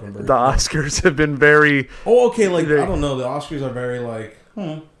 Flying flipping bird. The Oscars have been very... Oh, okay, like, I don't know. The Oscars are very like...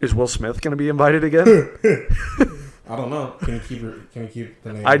 Is Will Smith going to be invited again? I don't know. Can you keep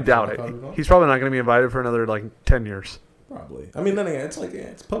the name? I doubt it. He's probably not going to be invited for another, 10 years. Probably. I mean, then again,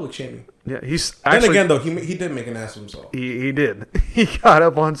 it's public shaming. Yeah, he's actually... Then again, though, he did make an ass of himself. He did. He got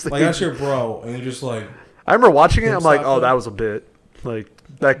up on stage. Like, that's your bro, and you just like... I remember watching it, I'm like, oh, that was a bit. Like,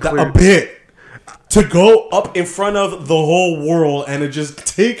 that clear... A bit? to go up in front of the whole world and to just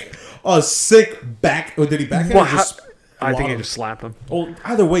take a sick back. Or did he backhand? Well, I think he just slapped him. Well,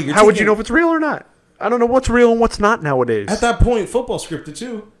 either way, how would you know if it's real or not? I don't know what's real and what's not nowadays. At that point, football scripted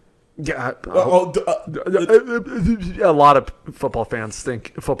too. Yeah, a lot of football fans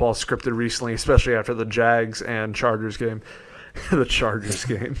think football scripted recently, especially after the Jags and Chargers game. The Chargers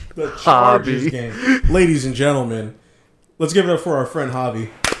game. The Chargers game. Ladies and gentlemen, let's give it up for our friend Javi.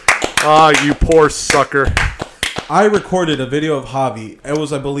 Ah, you poor sucker. I recorded a video of Javi. It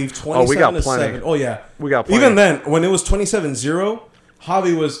was, I believe, 27-7. Oh, yeah. We got plenty. Even then, when it was 27-0,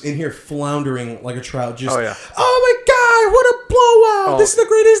 Javi was in here floundering like a trout. Just, oh my God, what a blowout. This is the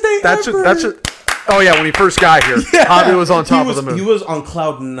greatest day ever. Oh, yeah, when he first got here, yeah, Javi was on top of the moon. He was on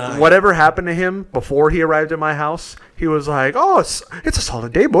cloud 9. Whatever happened to him before he arrived at my house, he was like, oh, it's a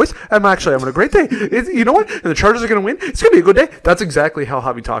solid day, boys. I'm having a great day. You know what? And the Chargers are going to win. It's going to be a good day. That's exactly how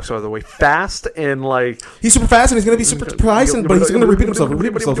Javi talks, by the way. Fast and like... He's super fast and he's going to be super surprised, but he's going to repeat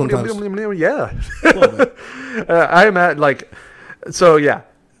himself sometimes. Yeah. I'm at like... So, yeah.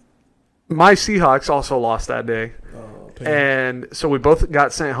 My Seahawks also lost that day. And so we both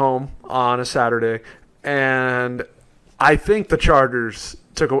got sent home on a Saturday, and I think the Chargers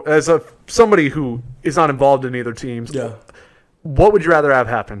took somebody who is not involved in either teams. Yeah. What would you rather have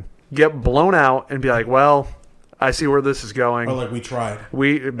happen? Get blown out and be like, well, I see where this is going. Or like we tried.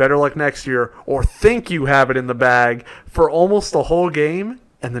 We better luck next year, or think you have it in the bag for almost the whole game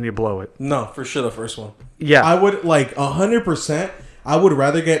and then you blow it. No, for sure the first one. Yeah. I would 100%. I would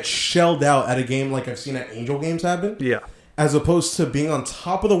rather get shelled out at a game like I've seen at Angel games happen. Yeah. As opposed to being on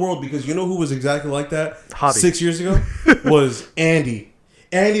top of the world, because you know who was exactly like that Hobby. 6 years ago? Was Andy.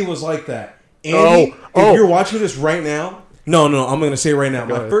 Andy was like that. Andy, if you're watching this right now, no, I'm going to say it right now.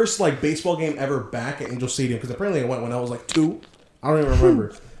 My first baseball game ever back at Angel Stadium, because apparently I went when I was 2. I don't even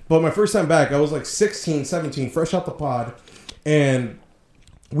remember. But my first time back, I was 16, 17, fresh out the pod, and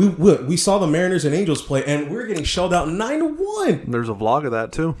we saw the Mariners and Angels play, and we were getting shelled out 9-1. There's a vlog of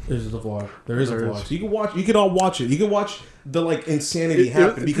that too. There is a vlog. So you can watch. You can all watch it. You can watch the insanity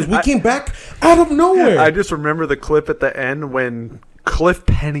happen because we came back out of nowhere. I just remember the clip at the end when Cliff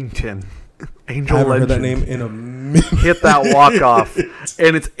Pennington, Angel I haven't legend, heard that name in a minute. Hit that walk off,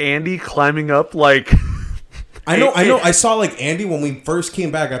 and it's Andy climbing up like. I know. I saw Andy when we first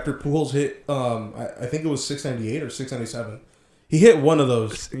came back after Pujols hit. I think it was 698 or 697. He hit one of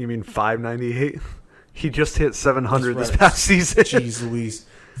those. You mean 598? He just hit 700 this past season. Jeez Louise.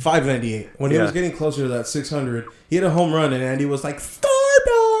 598. When he was getting closer to that 600, he hit a home run, and Andy was like,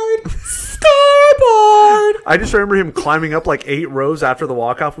 Starboard! Starboard! I just remember him climbing up 8 rows after the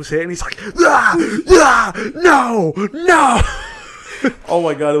walk-off was hit, and he's like, no! Oh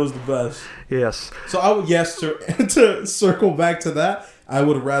my God, it was the best. Yes. So I would, to circle back to that, I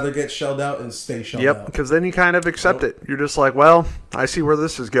would rather get shelled out and stay shelled out. Yep, because then you kind of accept it. You're just like, well, I see where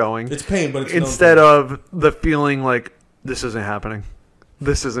this is going. It's pain, but it's instead of the feeling like this isn't happening.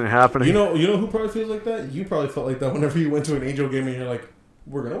 This isn't happening. You know who probably feels like that? You probably felt like that whenever you went to an Angel game and you're like,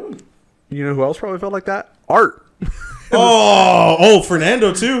 we're gonna win. You know who else probably felt like that? Art.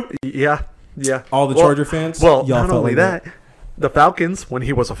 Fernando too. Yeah. All the Charger fans. Well, not only that, the Falcons when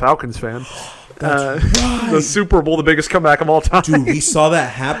he was a Falcons fan. That's right. The Super Bowl, the biggest comeback of all time. Dude, we saw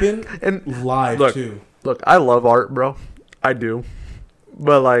that happen and live too. Look, I love Art, bro. I do.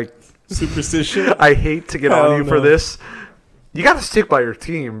 But superstition. I hate to get on you for this. You got to stick by your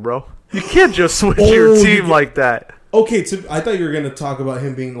team, bro. You can't just switch your team like that. Okay, I thought you were going to talk about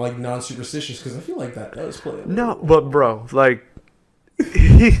him being non-superstitious because I feel like that was playing. No, but bro,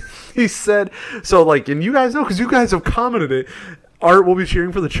 he said so. And you guys know because you guys have commented it. Art will be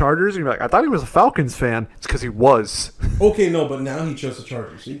cheering for the Chargers, and you're like, I thought he was a Falcons fan. It's because he was. Okay, no, but now he chose the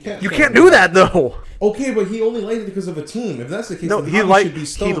Chargers. So you can't do that though. Okay, but he only liked it because of a team. If that's the case, no, then he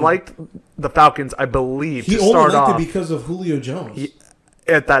liked the Falcons, I believe. He only liked it because of Julio Jones.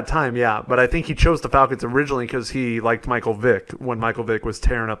 At that time, yeah, but I think he chose the Falcons originally because he liked Michael Vick when Michael Vick was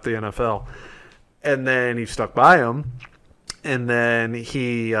tearing up the NFL, and then he stuck by him, and then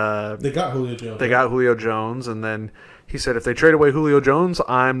they got Julio Jones. They got Julio Jones, and then. He said, if they trade away Julio Jones,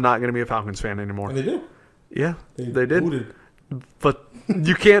 I'm not going to be a Falcons fan anymore. And they do. Yeah, they did. Booted. But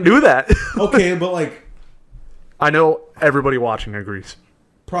you can't do that. Okay, but I know everybody watching agrees.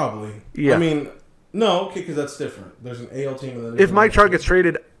 Probably. Yeah. I mean, no, okay, because that's different. There's an AL team. And then if Mike Trout gets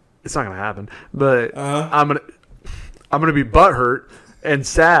traded, it's not going to happen. But I'm gonna be butthurt and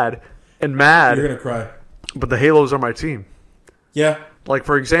sad and mad. You're going to cry. But the Halos are my team. Yeah.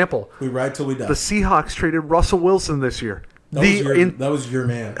 For example, we ride till we die. The Seahawks traded Russell Wilson this year. That was your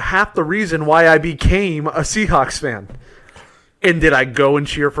man. Half the reason why I became a Seahawks fan. And did I go and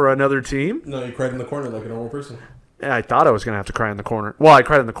cheer for another team? No, you cried in the corner like a normal person. I thought I was going to have to cry in the corner. Well, I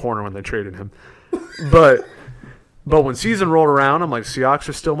cried in the corner when they traded him. But when season rolled around, I'm like, Seahawks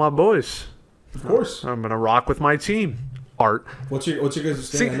are still my boys. Of course. I'm going to rock with my team. Art. What's your guys'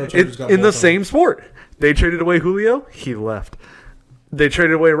 See, stand? I know Chargers got in the both same sport. They traded away Julio. He left. They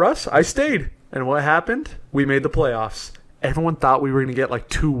traded away Russ. I stayed. And what happened? We made the playoffs. Everyone thought we were going to get like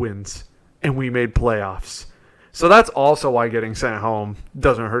 2 wins. And we made playoffs. So that's also why getting sent home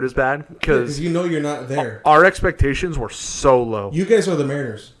doesn't hurt as bad. Because you know you're not there. Our expectations were so low. You guys are the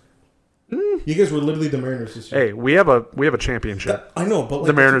Mariners. You guys were literally the Mariners this year. Hey, we have a championship. I know, but like,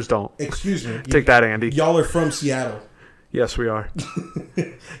 the Mariners don't. Excuse me. Take that, Andy. Y'all are from Seattle. Yes, we are.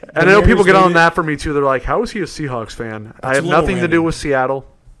 And I know people get on that for me, too. They're like, how is he a Seahawks fan? I have nothing to do with Seattle.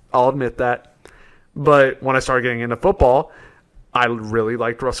 I'll admit that. But when I started getting into football, I really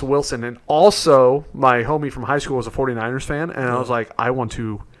liked Russell Wilson. And also, my homie from high school was a 49ers fan. And I was like, I want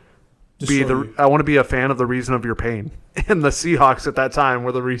to be a fan of the reason of your pain. And the Seahawks at that time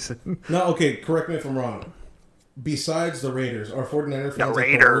were the reason. No, okay, correct me if I'm wrong. Besides the Raiders, are 49er fans the like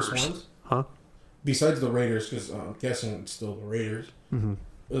the worst ones? Huh? Besides the Raiders, because I'm guessing it's still the Raiders. Mm-hmm.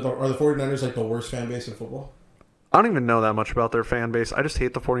 Are the 49ers like the worst fan base in football? I don't even know that much about their fan base. I just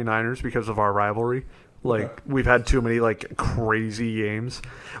hate the 49ers because of our rivalry. Like, we've had too many, like, crazy games.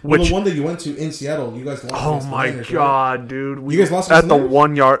 Well, the one that you went to in Seattle, you guys lost. Oh, my Niners, God, right? dude. You guys lost at the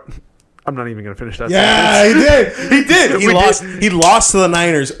 1 yard. I'm not even going to finish that. Yeah, he did. He lost to the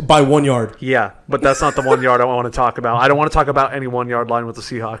Niners by 1 yard. Yeah, but that's not the 1 yard I want to talk about. I don't want to talk about any 1 yard line with the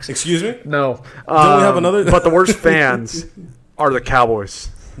Seahawks. Excuse me? No. Don't we have another? But the worst fans are the Cowboys.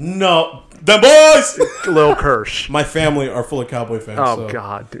 No. The boys! Lil Kirsch. My family are full of Cowboy fans. Oh,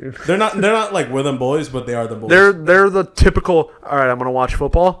 God, dude. They're not like with them boys, but they are the boys. They're the typical, all right, I'm going to watch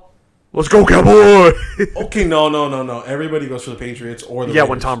football. Let's go, Cowboy! Okay, no. Everybody goes for the Patriots or the Raiders.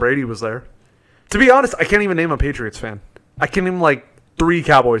 When Tom Brady was there. To be honest, I can't even name a Patriots fan. I can name like 3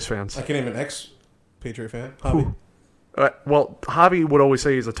 Cowboys fans. I can name an ex-Patriot fan. Javi. Well, Javi would always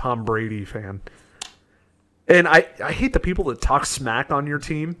say he's a Tom Brady fan. And I hate the people that talk smack on your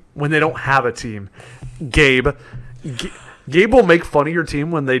team when they don't have a team. Gabe will make fun of your team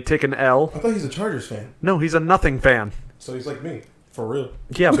when they take an L. I thought he's a Chargers fan. No, he's a nothing fan. So he's like me. For real.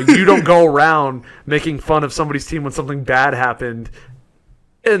 Yeah, but you don't go around making fun of somebody's team when something bad happened.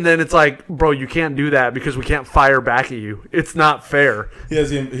 And then it's like, bro, you can't do that because we can't fire back at you. It's not fair. He has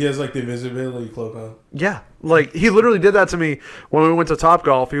like the invisibility cloak on. Yeah. Like, he literally did that to me when we went to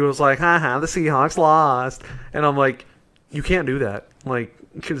Topgolf. He was like, haha, the Seahawks lost. And I'm like, you can't do that. Like,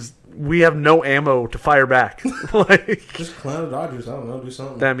 because we have no ammo to fire back. Like, just clown the Dodgers. I don't know. Do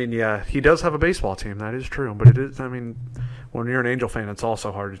something. I mean, yeah, he does have a baseball team. That is true. But it is, I mean, when you're an Angel fan, it's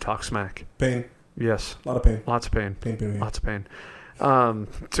also hard to talk smack. Pain. Yes. A lot of pain. Lots of pain. Pain. Lots of pain.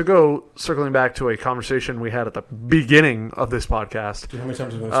 To go circling back to a conversation we had at the beginning of this podcast. Dude, how many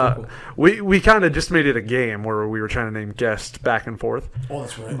times are we going to circle? We kind of just made it a game where we were trying to name guests back and forth. Oh,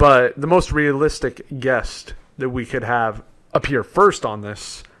 that's right. But the most realistic guest that we could have appear first on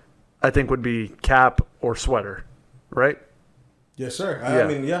this, I think, would be Cap or Sweater, right? Yes, sir. I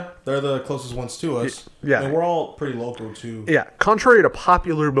mean, they're the closest ones to us. Yeah. And we're all pretty local, too. Yeah. Contrary to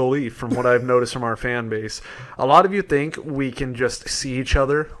popular belief, from what I've noticed from our fan base, a lot of you think we can just see each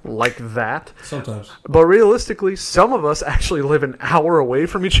other like that. Sometimes. But realistically, some of us actually live an hour away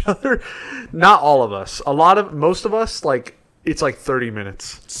from each other. Not all of us. Most of us, like, it's like 30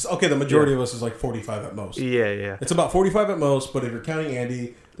 minutes. Okay, the majority of us is like 45 at most. Yeah. It's about 45 at most, but if you're counting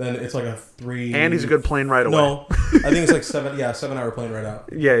Andy, then it's like a 3... Andy's a good plane ride away. No, I think it's like 7-hour plane ride out.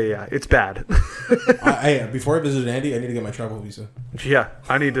 Yeah. It's bad. Before I visited Andy, I need to get my travel visa. Yeah,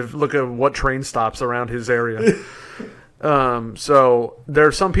 I need to look at what train stops around his area. So there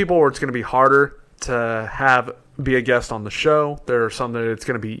are some people where it's going to be harder to be a guest on the show. There are some that it's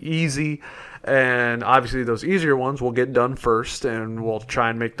going to be easy. And obviously those easier ones will get done first, and we'll try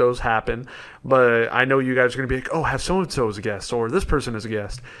and make those happen. But I know you guys are going to be like, oh, have so-and-so as a guest, or this person as a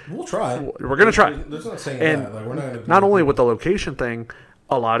guest. We'll try. We're going to try. There's not saying and that. Like, we're not going to not only with the location thing,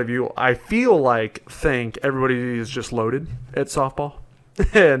 a lot of you, I feel like, think everybody is just loaded at softball.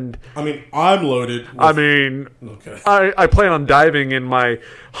 And I mean, I'm loaded. Okay. I plan on diving in my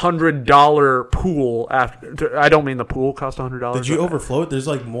 $100 pool after. I don't mean the pool cost $100. Did you overflow it? There's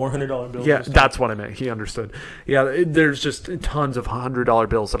like more $100 bills. Yeah, that's what I meant. He understood. Yeah, there's just tons of $100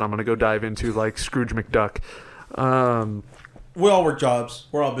 bills that I'm gonna go dive into, like Scrooge McDuck. We all work jobs.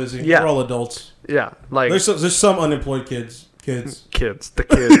 We're all busy. Yeah. We're all adults. Yeah, like there's some unemployed kids Kids. The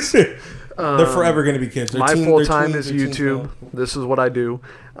kids. They're forever going to be kids. My full time is YouTube. This is what I do.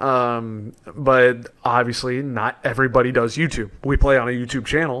 But obviously, not everybody does YouTube. We play on a YouTube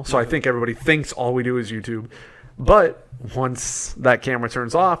channel, so I think everybody thinks all we do is YouTube. But once that camera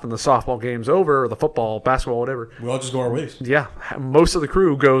turns off and the softball game's over, or the football, basketball, whatever, we all just go our ways. Yeah, most of the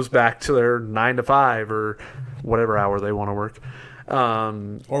crew goes back to their 9 to 5 or whatever hour they want to work.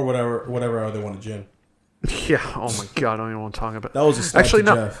 Or whatever hour they want to gym. Yeah. Oh my God, I don't even want to talk about. That was a stab actually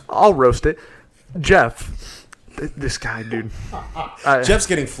to no. Jeff. I'll roast it. Jeff, this guy, dude. Jeff's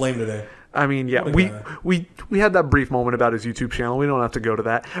getting flamed today. I mean, yeah, we had that brief moment about his YouTube channel. We don't have to go to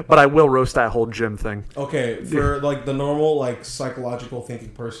that, but I will roast that whole gym thing. Okay, for like the normal like psychological thinking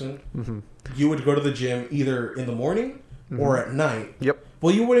person, you would go to the gym either in the morning or at night. Yep.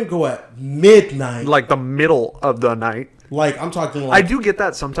 Well, you wouldn't go at midnight, like the middle of the night. Like I'm talking. Like, I do get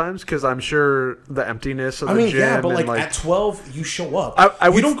that sometimes because I'm sure the emptiness of the gym. Yeah, but like at 12, you show up.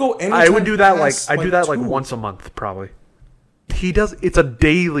 You don't go. I would do that like I do that 2. like once a month probably. He does. It's a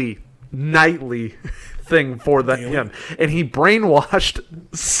daily, nightly thing for him, and he brainwashed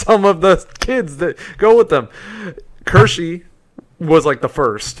some of the kids that go with them. Kershey was like the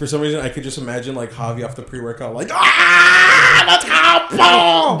first. For some reason, I could just imagine like Javi off the pre-workout, like let's go,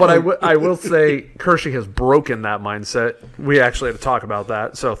 boom! But I will say Kershey has broken that mindset. We actually had to talk about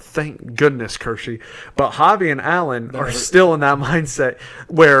that, so thank goodness Kershey. But Javi and Alan are still in that mindset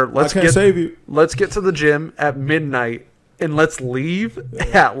where let's get to the gym at midnight and let's leave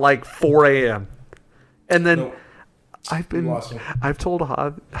at like 4 a.m. And then I've told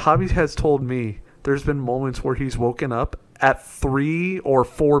Javi has told me there's been moments where he's woken up at 3 or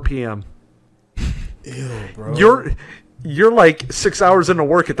 4 p.m. Ew, bro. You're like 6 hours into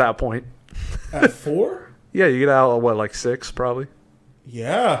work at that point. At 4? Yeah, you get out at what, like 6 probably?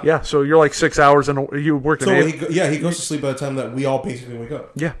 Yeah. Yeah, so you're like 6 hours and you work. So he goes to sleep by the time that we all basically wake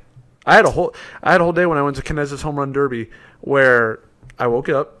up. Yeah. I had a whole day when I went to Knez's Home Run Derby where I woke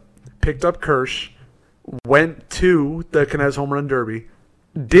up, picked up Kirsch, went to the Knez Home Run Derby,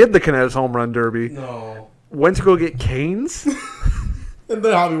 did the Knez Home Run Derby. No. Went to go get canes. And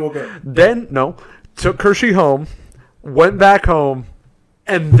then Javi woke up. Then, took Kershey home, went back home,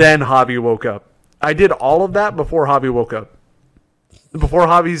 and then Javi woke up. I did all of that before Javi woke up. Before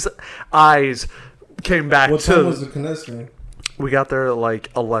Javi's eyes came back What time was the Knez thing? We got there at like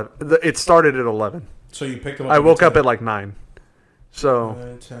 11. It started at 11. So you picked him up? I woke up at like 9.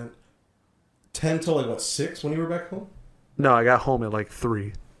 So 10 till like what, 6 when you were back home? No, I got home at like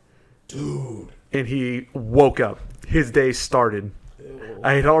 3. Dude. And he woke up. His day started. Ew.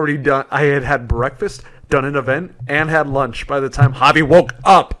 I had breakfast, done an event, and had lunch by the time Javi woke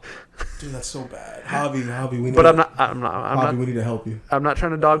up. Dude, that's so bad. Javi, we need. But we need to help you. I'm not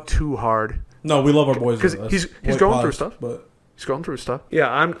trying to dog too hard. No, we love our boys because he's going through stuff. But he's going through stuff. Yeah,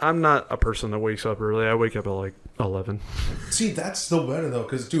 I'm not a person that wakes up early. I wake up at like 11. See, that's still better though,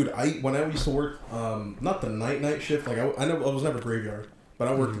 because dude, when I used to work, not the night shift. Like I was never graveyard, but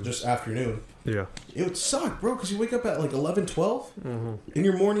I worked just afternoon. Yeah. It would suck, bro, because you wake up at like 11, 12, and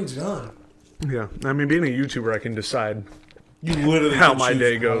your morning's gone. Yeah, I mean, being a YouTuber, I can decide. You literally how my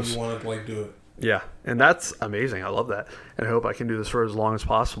day goes. How you want to like do it. Yeah, and that's amazing. I love that, and I hope I can do this for as long as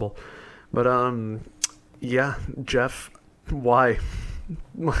possible. But yeah, Jeff, why?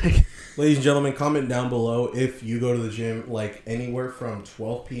 Ladies and gentlemen, comment down below if you go to the gym like anywhere from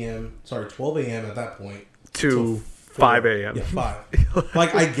 12 a.m. at that point to 5 a.m. Yeah, 5.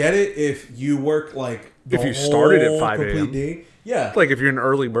 Like I get it if you work like if you started at 5 a.m. day. Yeah. Like if you're an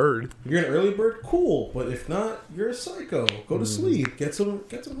early bird. You're an early bird, cool. But if not, you're a psycho. Go to sleep. Get some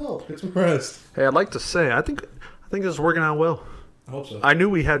help. Get some rest. Hey, I'd like to say I think this is working out well. I hope so. I knew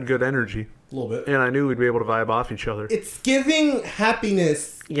we had good energy. A little bit. And I knew we'd be able to vibe off each other. It's giving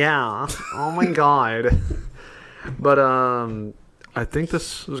happiness. Yeah. Oh my god. But I think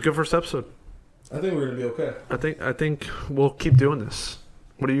this was a good first episode. I think we're gonna be okay. I think we'll keep doing this.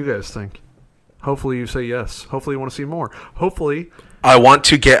 What do you guys think? Hopefully you say yes. Hopefully you want to see more. Hopefully I want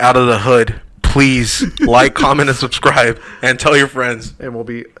to get out of the hood. Please like, comment, and subscribe, and tell your friends. And we'll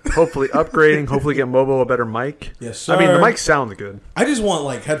be hopefully upgrading. Hopefully get Mobo a better mic. Yes, sir. I mean, the mic sounds good. I just want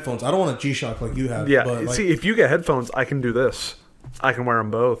like headphones. I don't want a G-Shock like you have. Yeah. But, like, see, if you get headphones, I can do this. I can wear them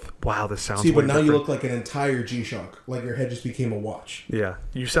both. Wow, this sounds. See, but now you look like an entire G-Shock. Like your head just became a watch. Yeah,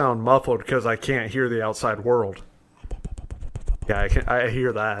 you sound muffled because I can't hear the outside world. Yeah, I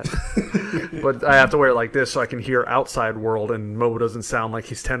hear that. But I have to wear it like this so I can hear outside world, and Mobo doesn't sound like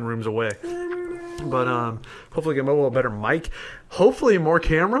he's 10 rooms away. But hopefully get Mobo a better mic. Hopefully more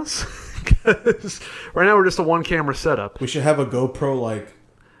cameras. Because right now we're just a one camera setup. We should have a GoPro like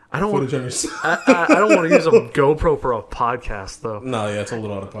I don't footage want. on yourself. I don't want to use a GoPro for a podcast though. No, yeah, it's a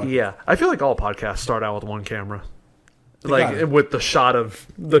little out of pocket. Yeah, I feel like all podcasts start out with one camera, got like it. with the shot of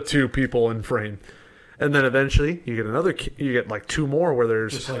the two people in frame, and then eventually you get another. You get like two more where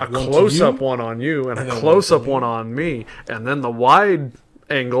there's Just like a one to close-up you, one on you and a then close-up one to one on me, and then the wide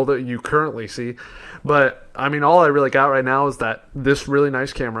angle that you currently see. But I mean, all I really got right now is that this really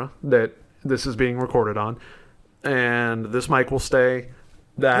nice camera that this is being recorded on, and this mic will stay.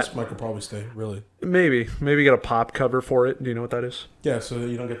 That This mic will probably stay, really. maybe get a pop cover for it. Do you know what that is? Yeah, so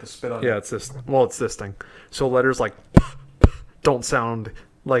you don't get the spit on Yeah, it. it's this. Well, it's this thing. So letters like don't sound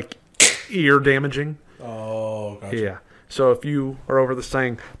like ear damaging. Oh, gotcha. Yeah. So if you are over the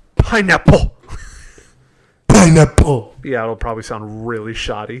saying pineapple, Pineapple. yeah, it'll probably sound really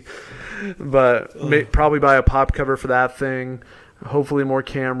shoddy. But probably buy a pop cover for that thing. Hopefully more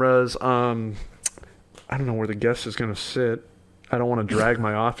cameras. I don't know where the guest is going to sit. I don't want to drag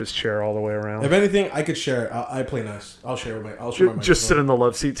my office chair all the way around. If anything, I could share. I play nice. I'll share my. I'll share my. Just sit in the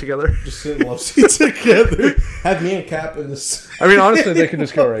love seat together. Just sit in love seats together. Have me and Cap in this. I mean, honestly, they can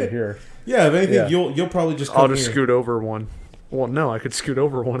just go right here. Yeah, if anything, Yeah. you'll probably just. Come I'll just here. scoot over one. Well, no, I could scoot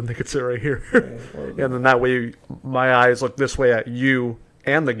over one and they could sit right here. And then that way my eyes look this way at you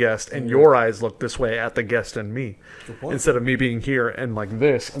and the guest, and your eyes look this way at the guest and me. Good point. Instead of me being here and like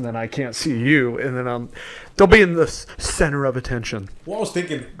this, and then I can't see you, and then they'll be in the center of attention. Well, I was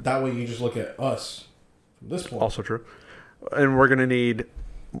thinking that way you just look at us from this point. Also true. And we're going to need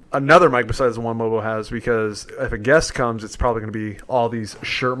another mic besides the one Mobo has, because if a guest comes, it's probably going to be all these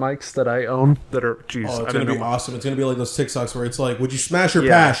shirt mics that I own that are, geez, Oh, I it's didn't gonna be know. awesome. It's gonna be like those TikToks where it's like, "Would you smash or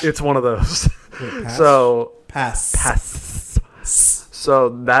Yeah, pass?" it's one of those. Wait, pass? So pass. So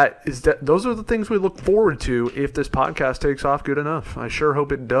that is those are the things we look forward to if this podcast takes off good enough. I sure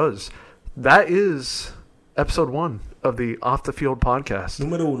hope it does. That is episode 1 of the Off the Field podcast.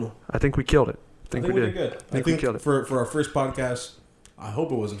 Numero uno. I think we killed it. I think we did good. I think we killed it. for our first podcast. I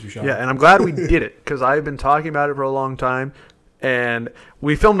hope it wasn't too shallow. Yeah, and I'm glad we did it because I've been talking about it for a long time, and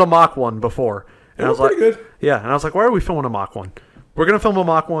we filmed a mock one before. And It I was was like, pretty good. Yeah, and I was like, why are we filming a mock one? We're going to film a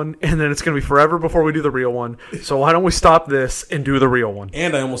mock one, and then it's going to be forever before we do the real one. So why don't we stop this and do the real one?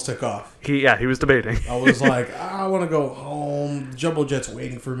 And I almost took off. He was debating. I was like, I want to go home. Jumbo jet's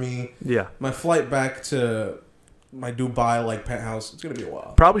waiting for me. Yeah. My flight back to my Dubai penthouse. It's gonna be a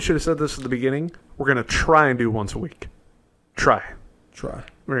while. Probably should have said this at the beginning. We're going to try and do once a week. Try.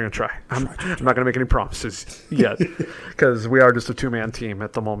 We're going to try. I'm not going to make any promises yet because we are just a two-man team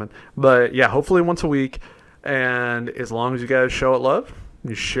at the moment. But yeah, hopefully once a week. And as long as you guys show it love,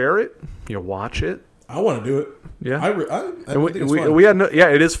 you share it, you watch it. I want to do it. Yeah. I think it's fun. We had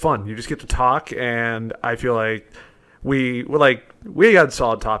it is fun. You just get to talk, and I feel like we had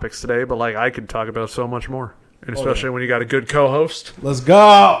solid topics today, but like I could talk about so much more. And especially when you got a good co-host. Let's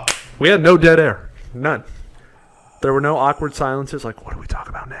go. We had no dead air. None. There were no awkward silences like, what do we talk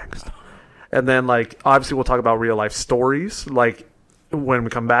about next? And then, like, obviously we'll talk about real-life stories, like, when we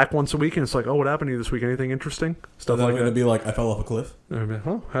come back once a week, and it's like, oh, what happened to you this week? Anything interesting? Stuff Then like I'm gonna that. be like, I fell off a cliff. And I'll be,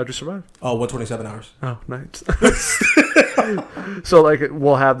 oh, how'd you survive? Oh, 127 hours. Oh, nice. So, like,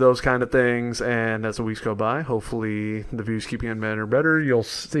 we'll have those kind of things, and as the weeks go by, hopefully the views keep getting better and better. You'll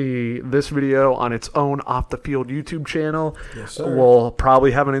see this video on its own Off the Field YouTube channel. Yes, sir. We'll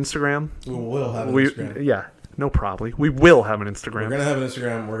probably have an Instagram. We will have an Instagram. Yeah, no, probably. We will have an Instagram. We're gonna have an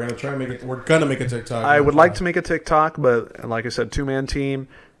Instagram. We're gonna try and make it. We're gonna make a TikTok. I would like to make a TikTok, but like I said, two-man team,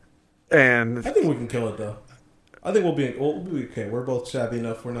 and I think we can kill it though. I think we'll be okay. We're both savvy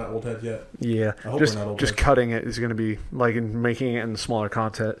enough. We're not old heads yet. yeah, I hope just we're not old just heads. cutting it is going to be like making it in smaller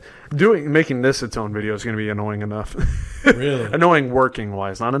content. Making this its own video is going to be annoying enough. Really? Annoying working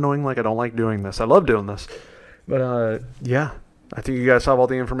wise, not annoying like I don't like doing this. I love doing this, but yeah, I think you guys have all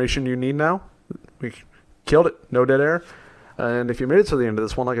the information you need now. We killed it, no dead air, and if you made it to the end of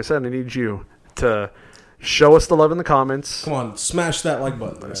this one, like I said, I need you to show us the love in the comments. Come on, smash that like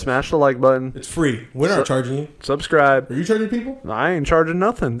button. Guys. Smash the like button. It's free. We're not charging you. Subscribe. Are you charging people? I ain't charging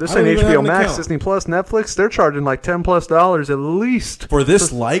nothing. This I don't ain't even have HBO an Max, account. Disney Plus, Netflix. They're charging like $10+ at least. For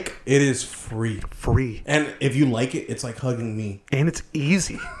this like, it is free. Free. And if you like it, it's like hugging me. And it's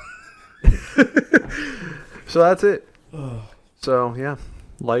easy. So that's it. So yeah.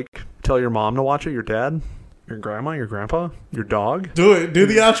 Tell your mom to watch it, your dad, your grandma, your grandpa, your dog. Do it. Do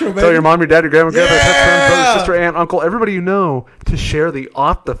the outro, baby. Tell your mom, your dad, your grandma, grandpa, best friend, brother, Yeah! sister, aunt, uncle, everybody you know to share the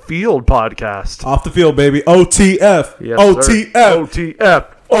Off the Field podcast. Off the field, baby. OTF. Yes, OTF. sir. OTF.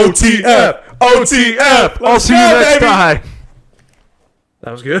 OTF. OTF. I'll see you next time.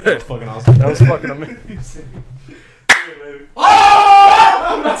 That was good. Fucking awesome. That was fucking amazing. Oh!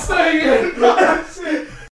 I'm not saying it.